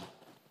gospel.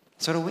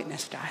 That's what a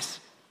witness does.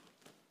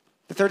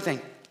 The third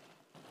thing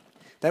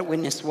that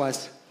witness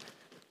was,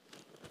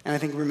 and I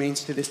think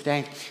remains to this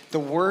day, the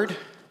word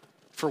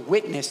for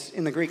witness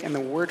in the Greek and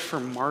the word for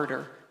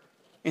martyr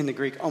in the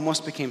Greek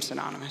almost became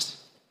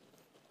synonymous.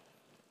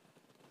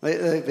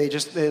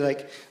 They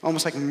like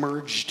almost like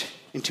merged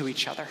into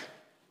each other.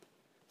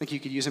 Like you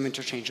could use them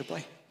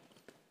interchangeably.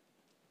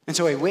 And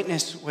so a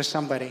witness was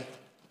somebody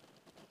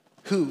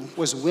who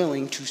was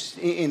willing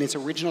to, in its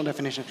original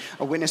definition,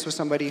 a witness was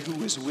somebody who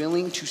was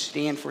willing to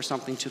stand for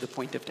something to the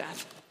point of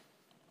death.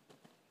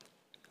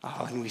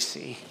 Oh, and we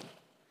see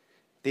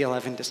the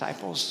 11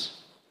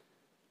 disciples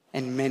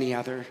and many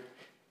others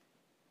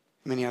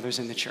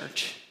in the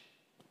church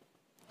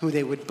who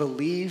they would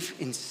believe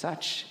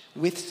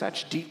with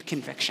such deep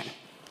conviction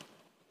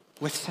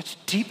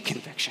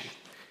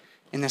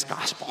in this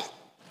gospel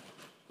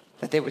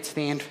that they would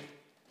stand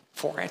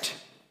for it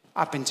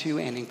up into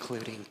and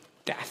including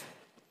death.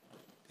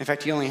 In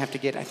fact, you only have to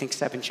get, I think,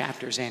 7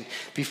 chapters in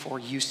before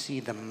you see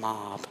the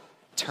mob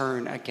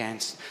turn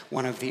against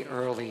one of the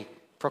early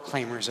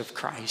proclaimers of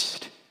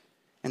Christ,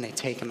 and they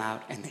take him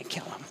out and they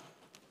kill him.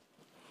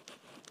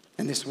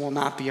 And this will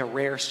not be a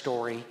rare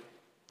story.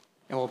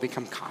 It will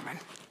become common.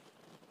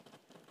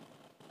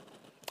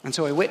 And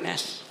so a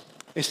witness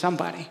is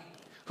somebody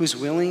who's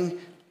willing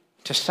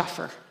to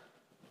suffer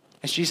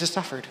as Jesus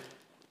suffered,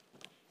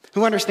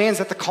 who understands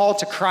that the call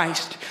to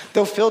Christ,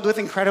 though filled with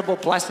incredible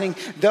blessing,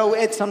 though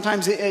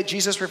sometimes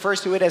Jesus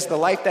refers to it as the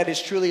life that is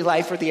truly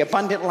life or the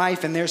abundant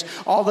life, and there's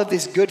all of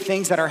these good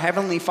things that our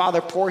Heavenly Father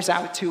pours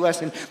out to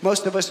us, and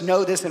most of us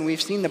know this, and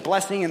we've seen the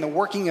blessing and the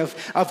working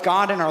of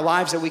God in our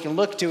lives that we can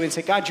look to and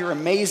say, God, you're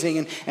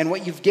amazing, and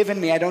what you've given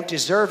me, I don't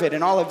deserve it,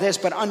 and all of this.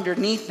 But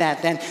underneath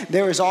that, then,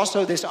 there is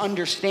also this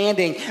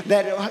understanding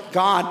that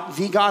God,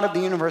 the God of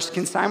the universe,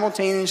 can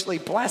simultaneously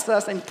bless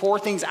us and pour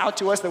things out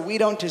to us that we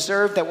don't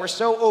deserve, that we're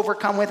so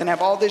overcome with and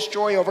have all this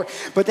joy over.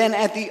 But then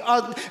at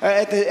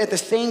the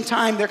same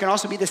time, there can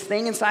also be this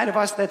thing inside of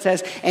us that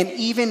says, and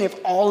even if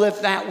all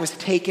of that was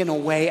taken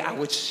away, I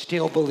would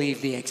still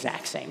believe the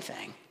exact same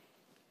thing.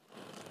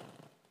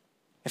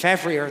 If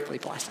every earthly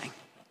blessing,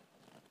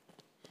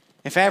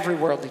 if every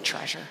worldly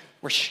treasure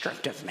were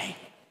stripped of me,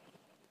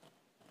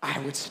 I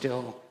would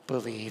still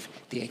believe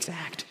the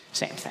exact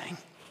same thing.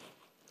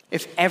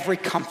 If every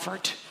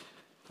comfort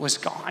was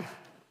gone,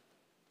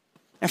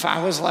 if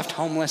I was left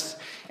homeless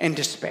and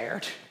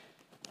despaired,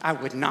 I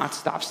would not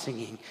stop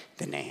singing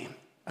the name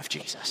of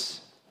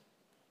Jesus.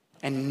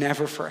 And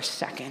never for a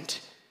second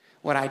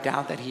would I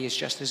doubt that he is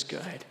just as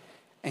good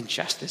and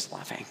just as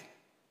loving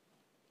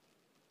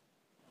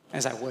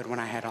as I would when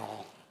I had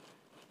all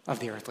of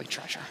the earthly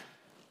treasure.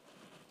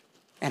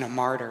 And a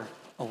martyr,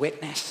 a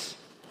witness,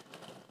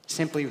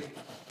 simply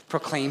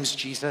proclaims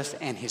Jesus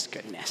and his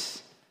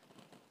goodness,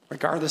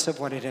 regardless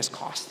of what it has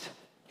cost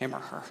him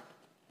or her.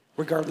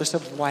 Regardless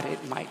of what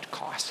it might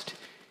cost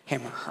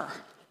him or her.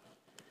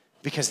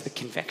 Because the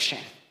conviction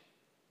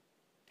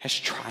has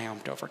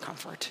triumphed over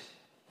comfort.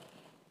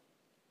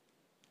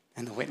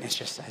 And the witness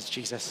just says,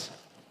 Jesus,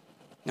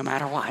 no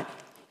matter what,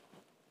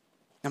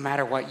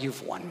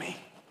 you've won me.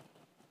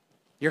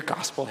 Your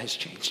gospel has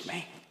changed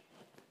me.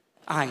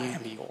 I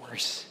am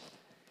yours,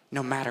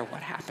 no matter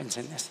what happens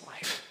in this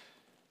life.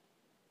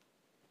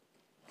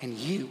 And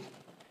you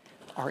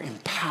are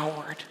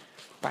empowered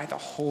by the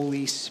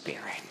Holy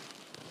Spirit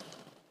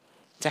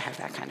to have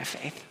that kind of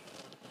faith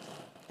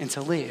and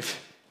to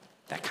live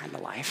that kind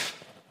of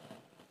life.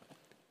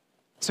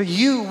 So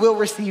you will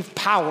receive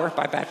power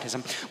by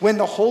baptism when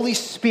the Holy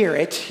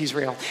Spirit, he's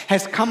real,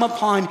 has come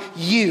upon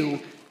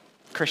you,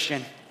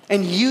 Christian.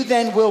 And you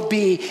then will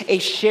be a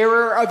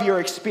sharer of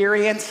your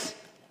experience,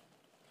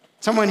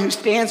 someone who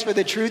stands for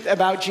the truth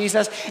about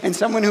Jesus, and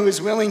someone who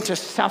is willing to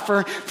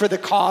suffer for the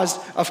cause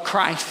of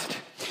Christ.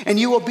 And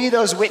you will be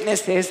those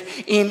witnesses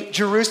in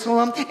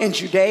Jerusalem, in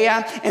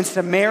Judea, and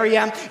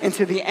Samaria, and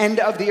to the end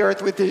of the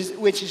earth,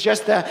 which is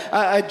just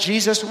a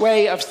Jesus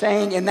way of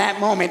saying in that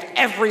moment,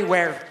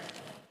 everywhere.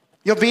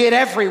 You'll be it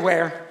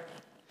everywhere.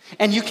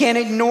 And you can't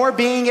ignore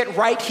being it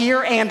right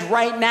here and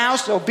right now,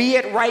 so be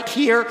it right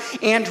here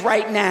and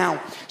right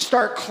now.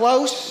 Start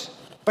close,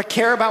 but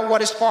care about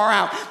what is far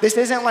out. This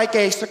isn't like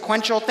a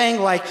sequential thing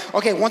like,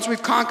 okay, once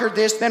we've conquered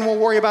this, then we'll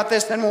worry about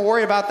this, then we'll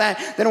worry about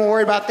that, then we'll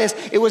worry about this.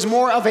 It was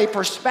more of a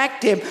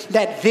perspective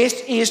that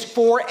this is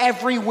for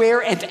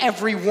everywhere and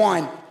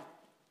everyone.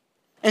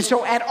 And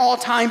so at all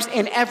times,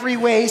 in every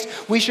ways,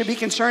 we should be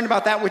concerned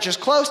about that which is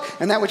close,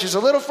 and that which is a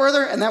little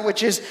further, and that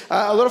which is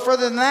a little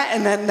further than that,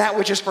 and then that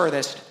which is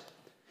furthest.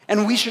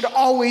 And we should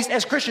always,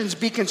 as Christians,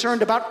 be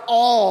concerned about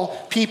all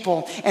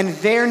people and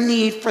their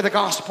need for the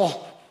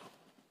gospel.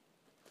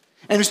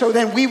 And so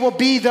then we will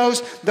be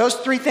those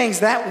three things,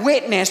 that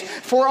witness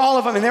for all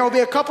of them. And there will be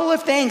a couple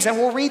of things, and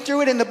we'll read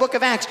through it in the book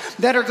of Acts,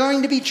 that are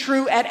going to be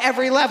true at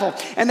every level.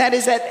 And that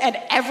is at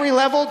every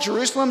level,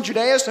 Jerusalem,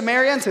 Judea,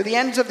 Samaria, and to the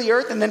ends of the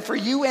earth. And then for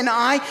you and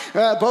I,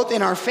 both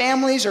in our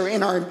families or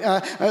in our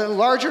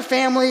larger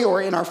family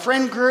or in our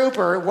friend group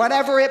or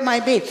whatever it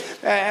might be,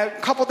 a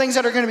couple things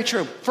that are going to be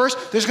true.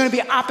 First, there's going to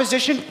be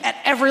opposition at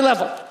every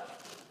level.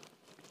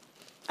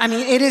 I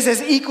mean, it is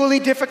as equally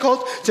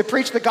difficult to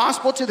preach the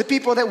gospel to the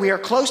people that we are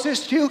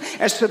closest to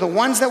as to the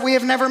ones that we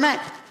have never met.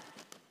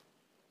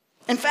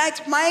 In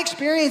fact, my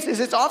experience is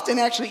it's often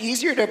actually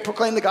easier to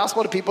proclaim the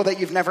gospel to people that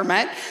you've never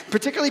met,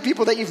 particularly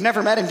people that you've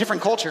never met in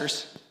different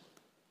cultures.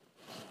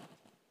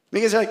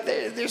 Because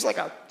there's like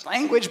a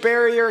language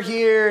barrier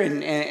here,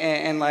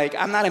 and like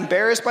I'm not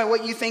embarrassed by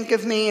what you think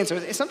of me, and so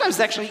sometimes it's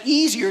actually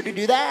easier to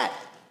do that.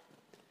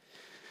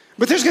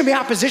 But there's going to be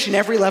opposition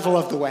every level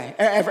of the way,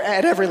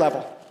 at every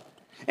level.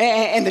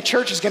 And the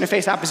church is going to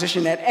face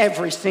opposition at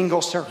every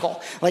single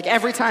circle. Like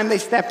every time they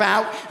step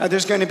out,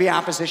 there's going to be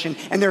opposition.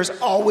 And there's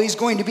always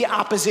going to be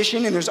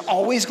opposition, and there's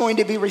always going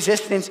to be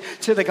resistance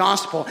to the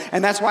gospel.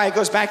 And that's why it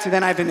goes back to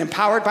then I've been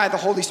empowered by the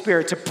Holy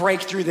Spirit to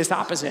break through this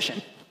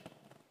opposition.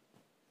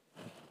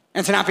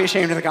 And to not be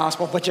ashamed of the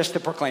gospel, but just to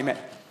proclaim it.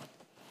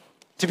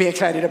 To be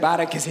excited about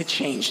it because it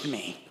changed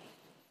me.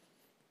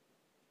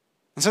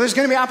 And so there's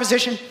going to be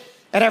opposition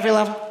at every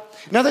level.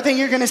 Another thing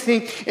you're going to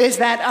see is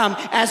that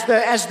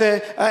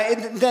the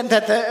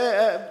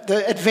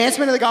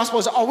advancement of the gospel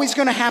is always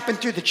going to happen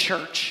through the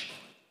church.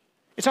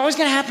 It's always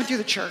going to happen through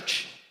the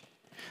church.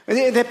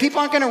 That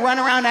people aren't going to run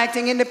around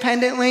acting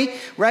independently,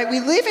 right? We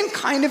live in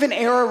kind of an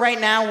era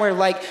right now where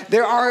like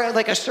there are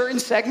like a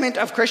certain segment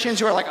of Christians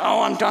who are like,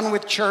 oh, I'm done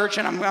with church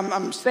and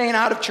I'm staying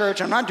out of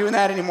church. I'm not doing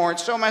that anymore.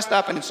 It's so messed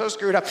up and it's so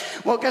screwed up.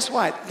 Well, guess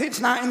what? It's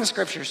not in the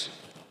scriptures.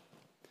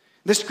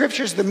 The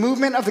scriptures, the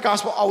movement of the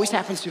gospel always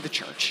happens through the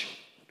church.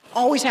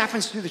 Always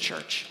happens through the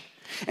church.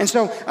 And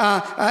so,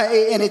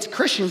 and it's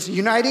Christians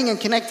uniting and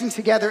connecting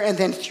together, and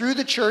then through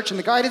the church and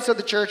the guidance of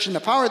the church and the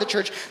power of the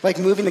church, like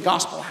moving the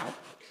gospel out.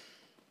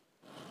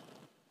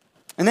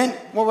 And then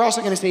what we're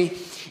also going to see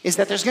is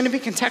that there's going to be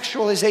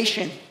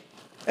contextualization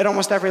at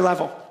almost every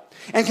level.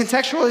 And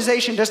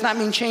contextualization does not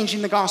mean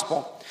changing the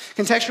gospel.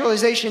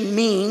 Contextualization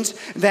means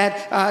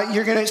that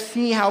you're going to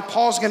see how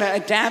Paul's going to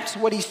adapt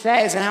what he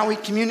says and how he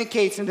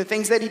communicates and the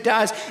things that he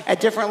does at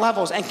different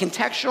levels. And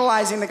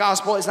contextualizing the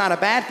gospel is not a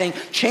bad thing.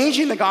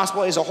 Changing the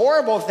gospel is a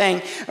horrible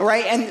thing,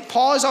 right? And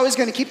Paul is always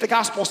going to keep the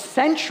gospel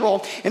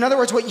central. In other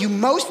words, what you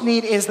most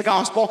need is the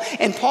gospel.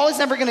 And Paul is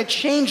never going to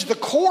change the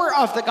core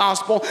of the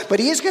gospel, but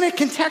he is going to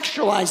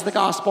contextualize the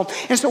gospel.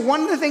 And so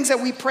one of the things that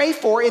we pray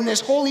for in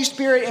this Holy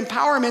Spirit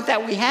empowerment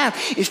that we have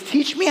is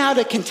teach me how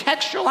to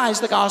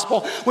contextualize the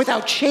gospel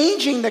without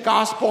changing the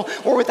gospel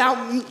or without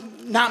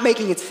not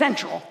making it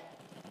central.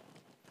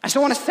 I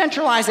still want to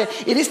centralize it.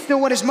 It is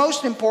still what is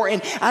most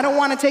important. I don't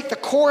want to take the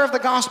core of the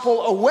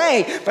gospel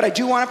away, but I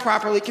do want to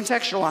properly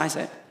contextualize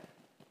it.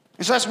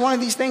 And so that's one of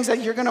these things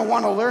that you're going to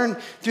want to learn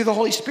through the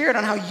Holy Spirit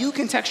on how you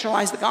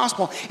contextualize the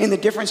gospel in the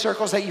different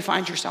circles that you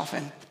find yourself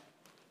in.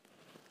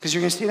 Because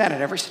you're going to see that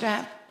at every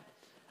step.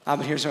 But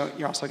here's what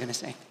you're also going to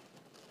see.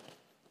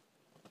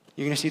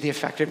 You're going to see the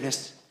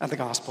effectiveness of the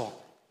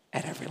gospel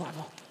at every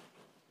level.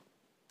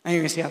 And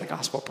you're going to see how the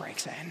gospel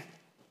breaks in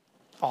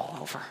all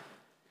over.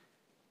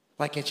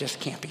 Like it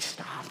just can't be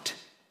stopped.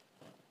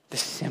 The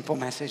simple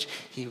message,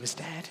 he was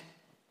dead.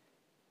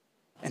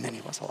 And then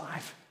he was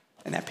alive.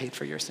 And that paid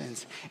for your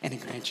sins. And he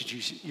granted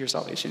you your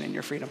salvation and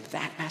your freedom.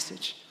 That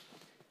message,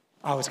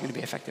 it's going to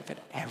be effective at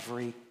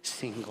every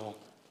single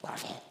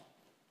level.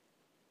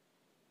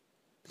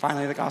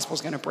 Finally, the gospel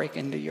is going to break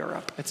into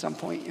Europe at some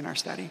point in our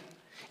study.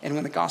 And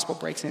when the gospel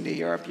breaks into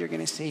Europe, you're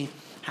going to see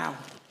how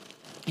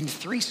in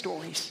 3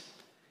 stories,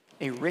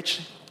 a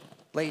rich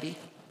lady,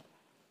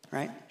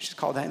 right? She's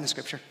called that in the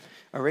scripture.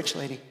 A rich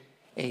lady,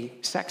 a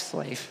sex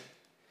slave,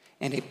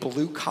 and a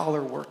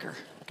blue-collar worker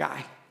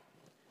guy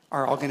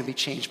are all going to be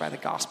changed by the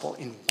gospel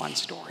in one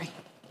story.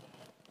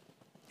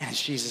 And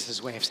it's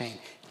Jesus' way of saying,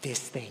 this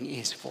thing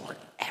is for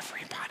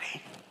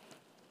everybody.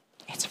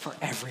 It's for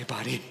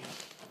everybody.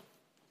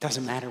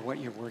 Doesn't matter what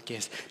your work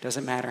is.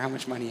 Doesn't matter how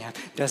much money you have.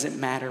 Doesn't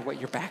matter what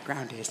your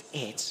background is.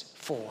 It's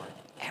for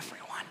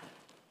everyone.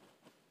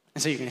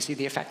 And so you're going to see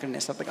the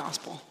effectiveness of the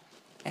gospel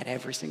at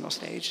every single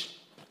stage.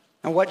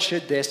 Now, what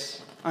should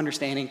this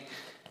understanding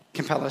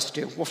compel us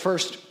to do? Well,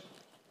 first,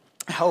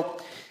 I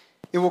hope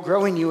it will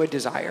grow in you a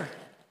desire.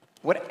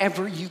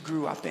 Whatever you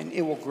grew up in,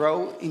 it will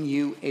grow in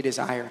you a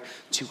desire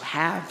to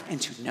have and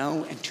to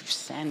know and to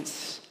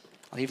sense.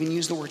 I'll even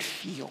use the word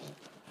feel.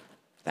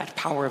 That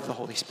power of the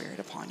Holy Spirit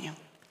upon you.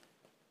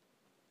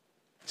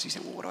 So you say,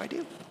 well, what do I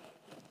do?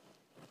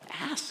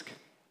 Ask.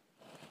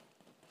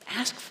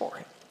 Ask for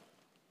it.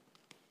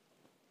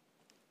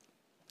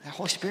 The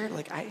Holy Spirit,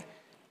 like, I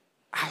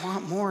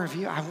want more of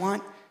you. I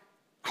want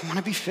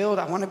to be filled.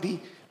 I want to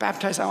be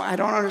baptized. I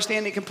don't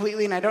understand it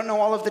completely, and I don't know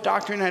all of the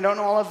doctrine. I don't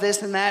know all of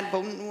this and that,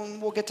 but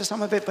we'll get to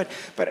some of it.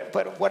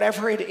 But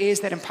whatever it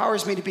is that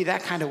empowers me to be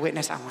that kind of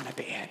witness, I want to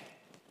be it.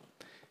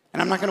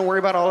 And I'm not going to worry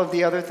about all of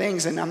the other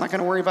things, and I'm not going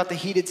to worry about the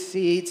heated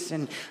seats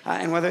and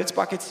whether it's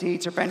bucket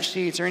seats or bench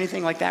seats or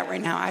anything like that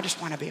right now. I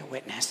just want to be a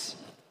witness.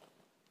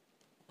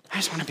 I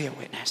just want to be a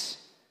witness.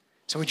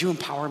 So would you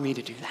empower me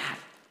to do that?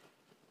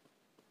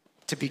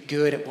 To be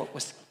good at what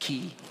was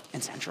key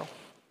and central.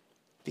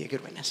 Be a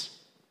good witness.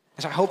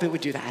 And so I hope it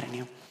would do that in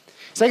you.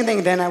 Second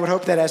thing, then, I would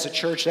hope that as a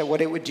church, that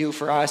what it would do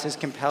for us is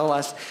compel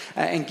us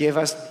and give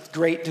us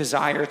great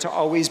desire to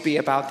always be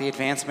about the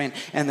advancement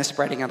and the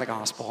spreading of the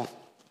gospel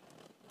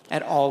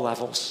at all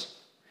levels.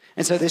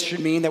 And so this should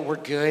mean that we're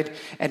good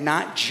at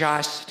not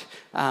just,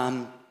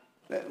 well,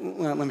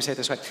 let me say it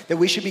this way, that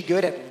we should be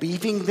good at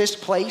leaving this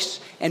place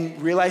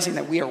and realizing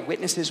that we are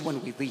witnesses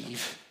when we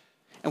leave.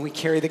 And we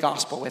carry the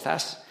gospel with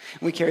us.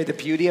 We carry the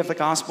beauty of the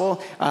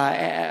gospel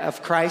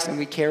of Christ, and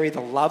we carry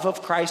the love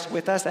of Christ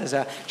with us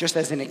just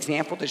as an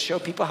example to show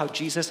people how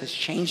Jesus has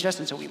changed us.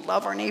 And so we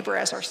love our neighbor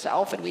as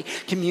ourselves, and we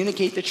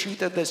communicate the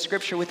truth of the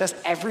scripture with us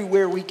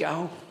everywhere we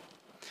go.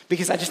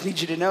 Because I just need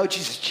you to know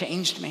Jesus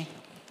changed me.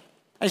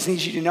 I just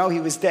need you to know he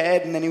was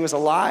dead and then he was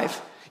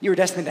alive. You were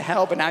destined to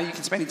hell, but now you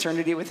can spend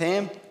eternity with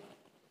him.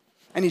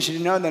 I need you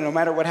to know that no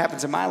matter what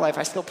happens in my life,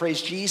 I still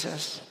praise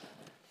Jesus.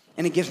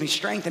 And it gives me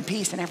strength and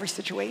peace in every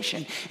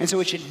situation. And so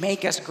it should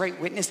make us great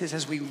witnesses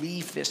as we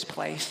leave this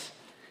place.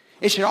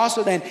 It should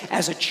also then,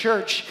 as a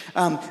church,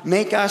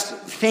 make us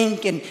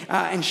think and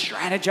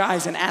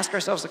strategize and ask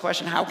ourselves the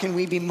question, how can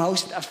we be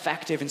most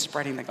effective in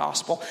spreading the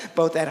gospel,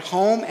 both at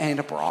home and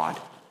abroad?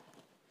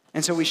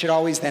 And so we should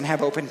always then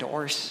have open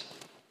doors,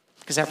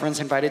 because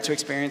everyone's invited to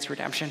experience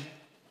redemption.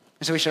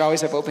 And so we should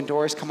always have open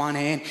doors. Come on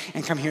in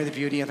and come hear the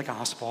beauty of the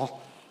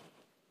gospel.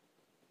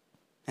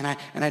 And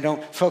I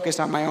don't focus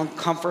on my own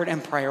comfort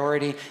and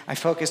priority. I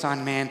focus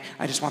on, man,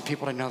 I just want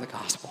people to know the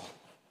gospel.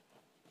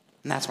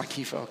 And that's my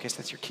key focus.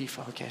 That's your key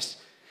focus.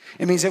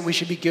 It means that we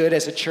should be good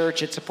as a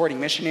church at supporting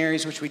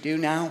missionaries, which we do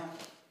now.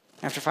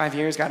 After 5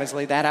 years, God has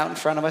laid that out in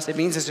front of us. It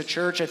means as a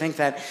church, I think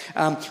that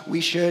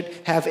we should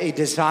have a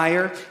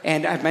desire,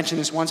 and I've mentioned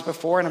this once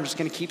before, and I'm just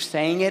going to keep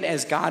saying it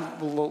as God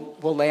will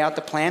lay out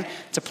the plan,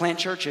 to plant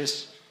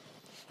churches.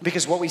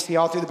 Because what we see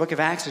all through the book of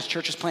Acts is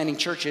churches planting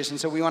churches. And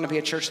so we want to be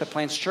a church that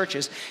plants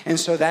churches. And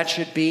so that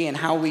should be in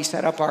how we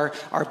set up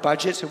our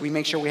budget, so we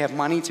make sure we have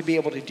money to be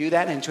able to do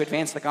that and to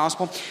advance the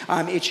gospel.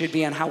 It should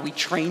be on how we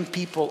train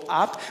people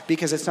up,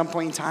 because at some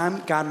point in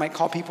time, God might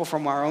call people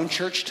from our own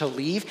church to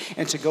leave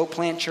and to go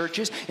plant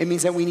churches. It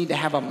means that we need to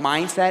have a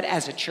mindset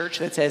as a church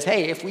that says,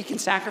 hey, if we can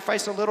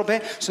sacrifice a little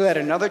bit so that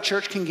another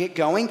church can get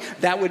going,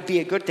 that would be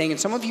a good thing. And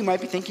some of you might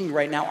be thinking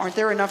right now, aren't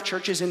there enough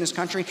churches in this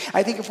country?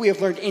 I think if we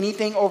have learned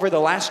anything over the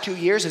last 2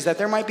 years is that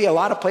there might be a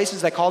lot of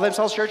places that call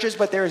themselves churches,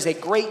 but there is a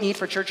great need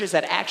for churches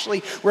that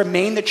actually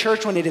remain the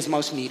church when it is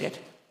most needed.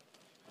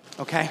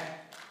 Okay?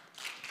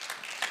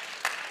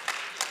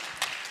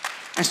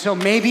 And so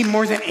maybe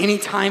more than any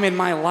time in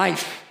my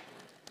life,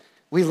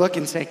 we look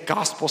and say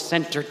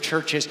gospel-centered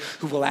churches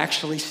who will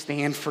actually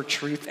stand for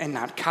truth and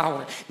not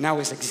cower. Now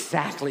is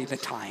exactly the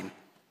time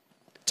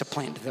to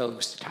plant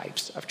those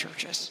types of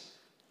churches.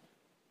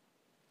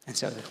 And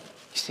so, you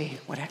see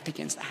what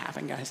begins to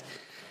happen, guys?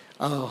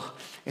 Oh,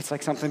 it's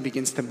like something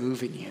begins to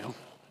move in you.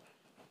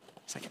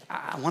 It's like,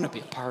 I want to be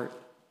a part.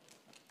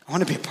 I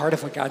want to be a part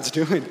of what God's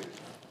doing.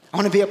 I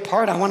want to be a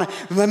part.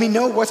 Let me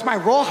know, what's my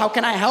role? How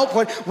can I help?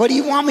 What do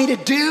you want me to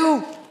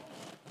do?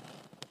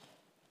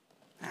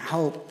 I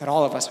hope that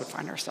all of us would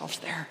find ourselves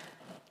there.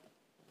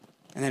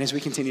 And then as we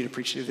continue to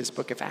preach through this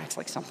book of Acts,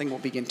 like something will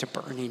begin to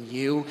burn in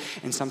you,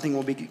 and something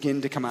will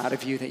begin to come out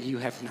of you that you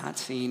have not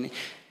seen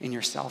in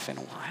yourself in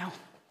a while.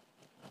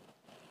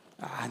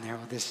 And there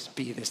will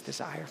be this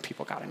desire.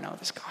 People got to know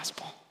this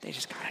gospel. They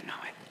just got to know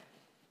it.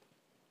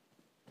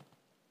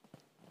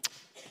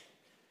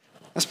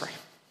 Let's pray.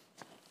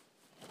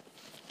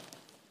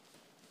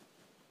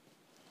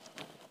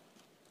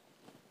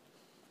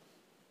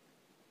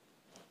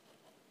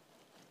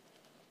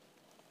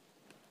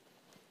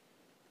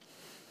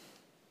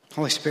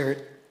 Holy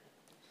Spirit,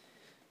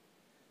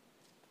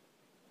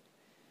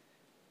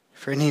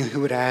 for any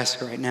who would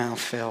ask right now,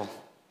 Phil,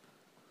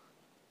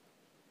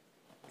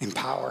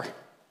 empower.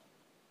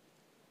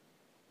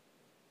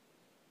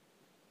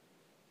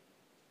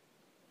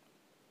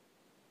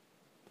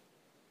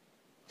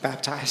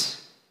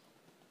 Baptize.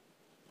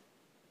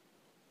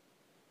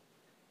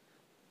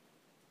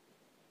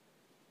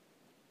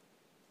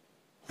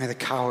 May the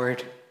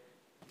coward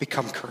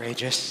become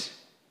courageous.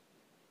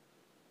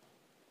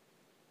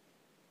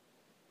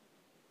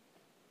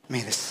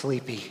 May the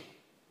sleepy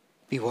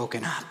be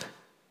woken up.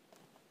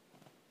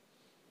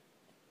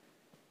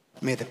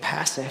 May the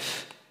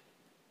passive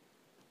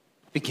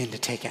begin to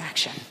take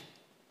action.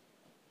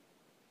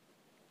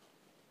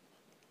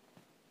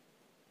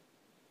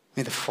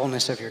 May the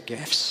fullness of your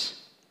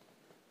gifts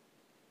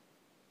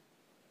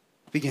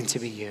begin to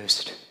be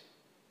used.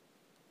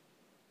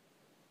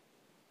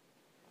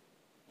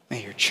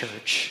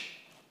 church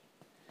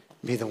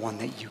be the one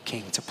that you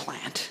came to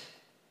plant.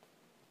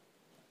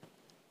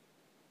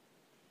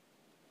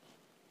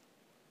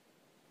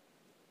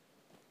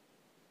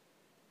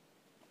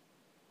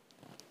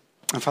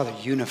 And Father,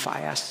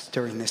 unify us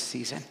during this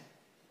season.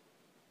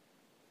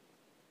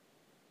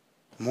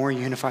 More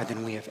unified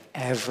than we have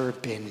ever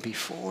been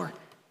before.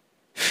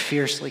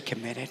 Fiercely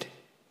committed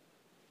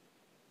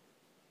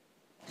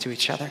to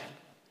each other.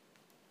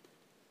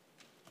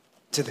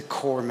 To the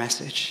core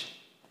message.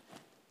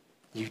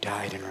 You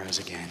died and rose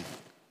again.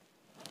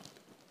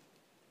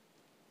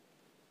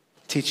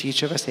 Teach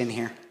each of us in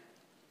here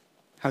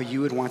how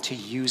you would want to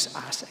use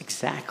us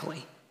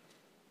exactly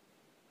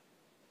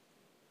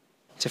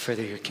to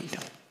further your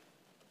kingdom.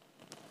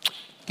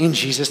 In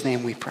Jesus'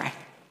 name we pray.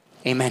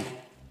 Amen.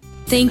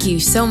 Thank you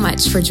so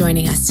much for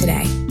joining us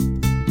today.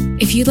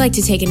 If you'd like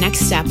to take a next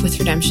step with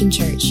Redemption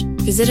Church,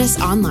 visit us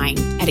online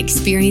at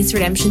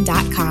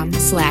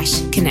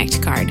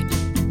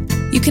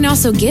experienceredemption.com/connectcard. You can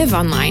also give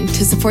online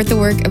to support the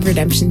work of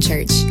Redemption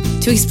Church.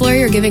 To explore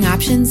your giving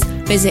options,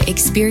 visit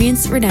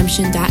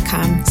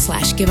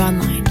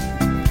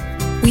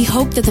experienceredemption.com/giveonline. We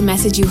hope that the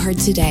message you heard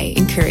today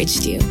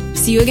encouraged you.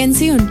 See you again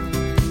soon.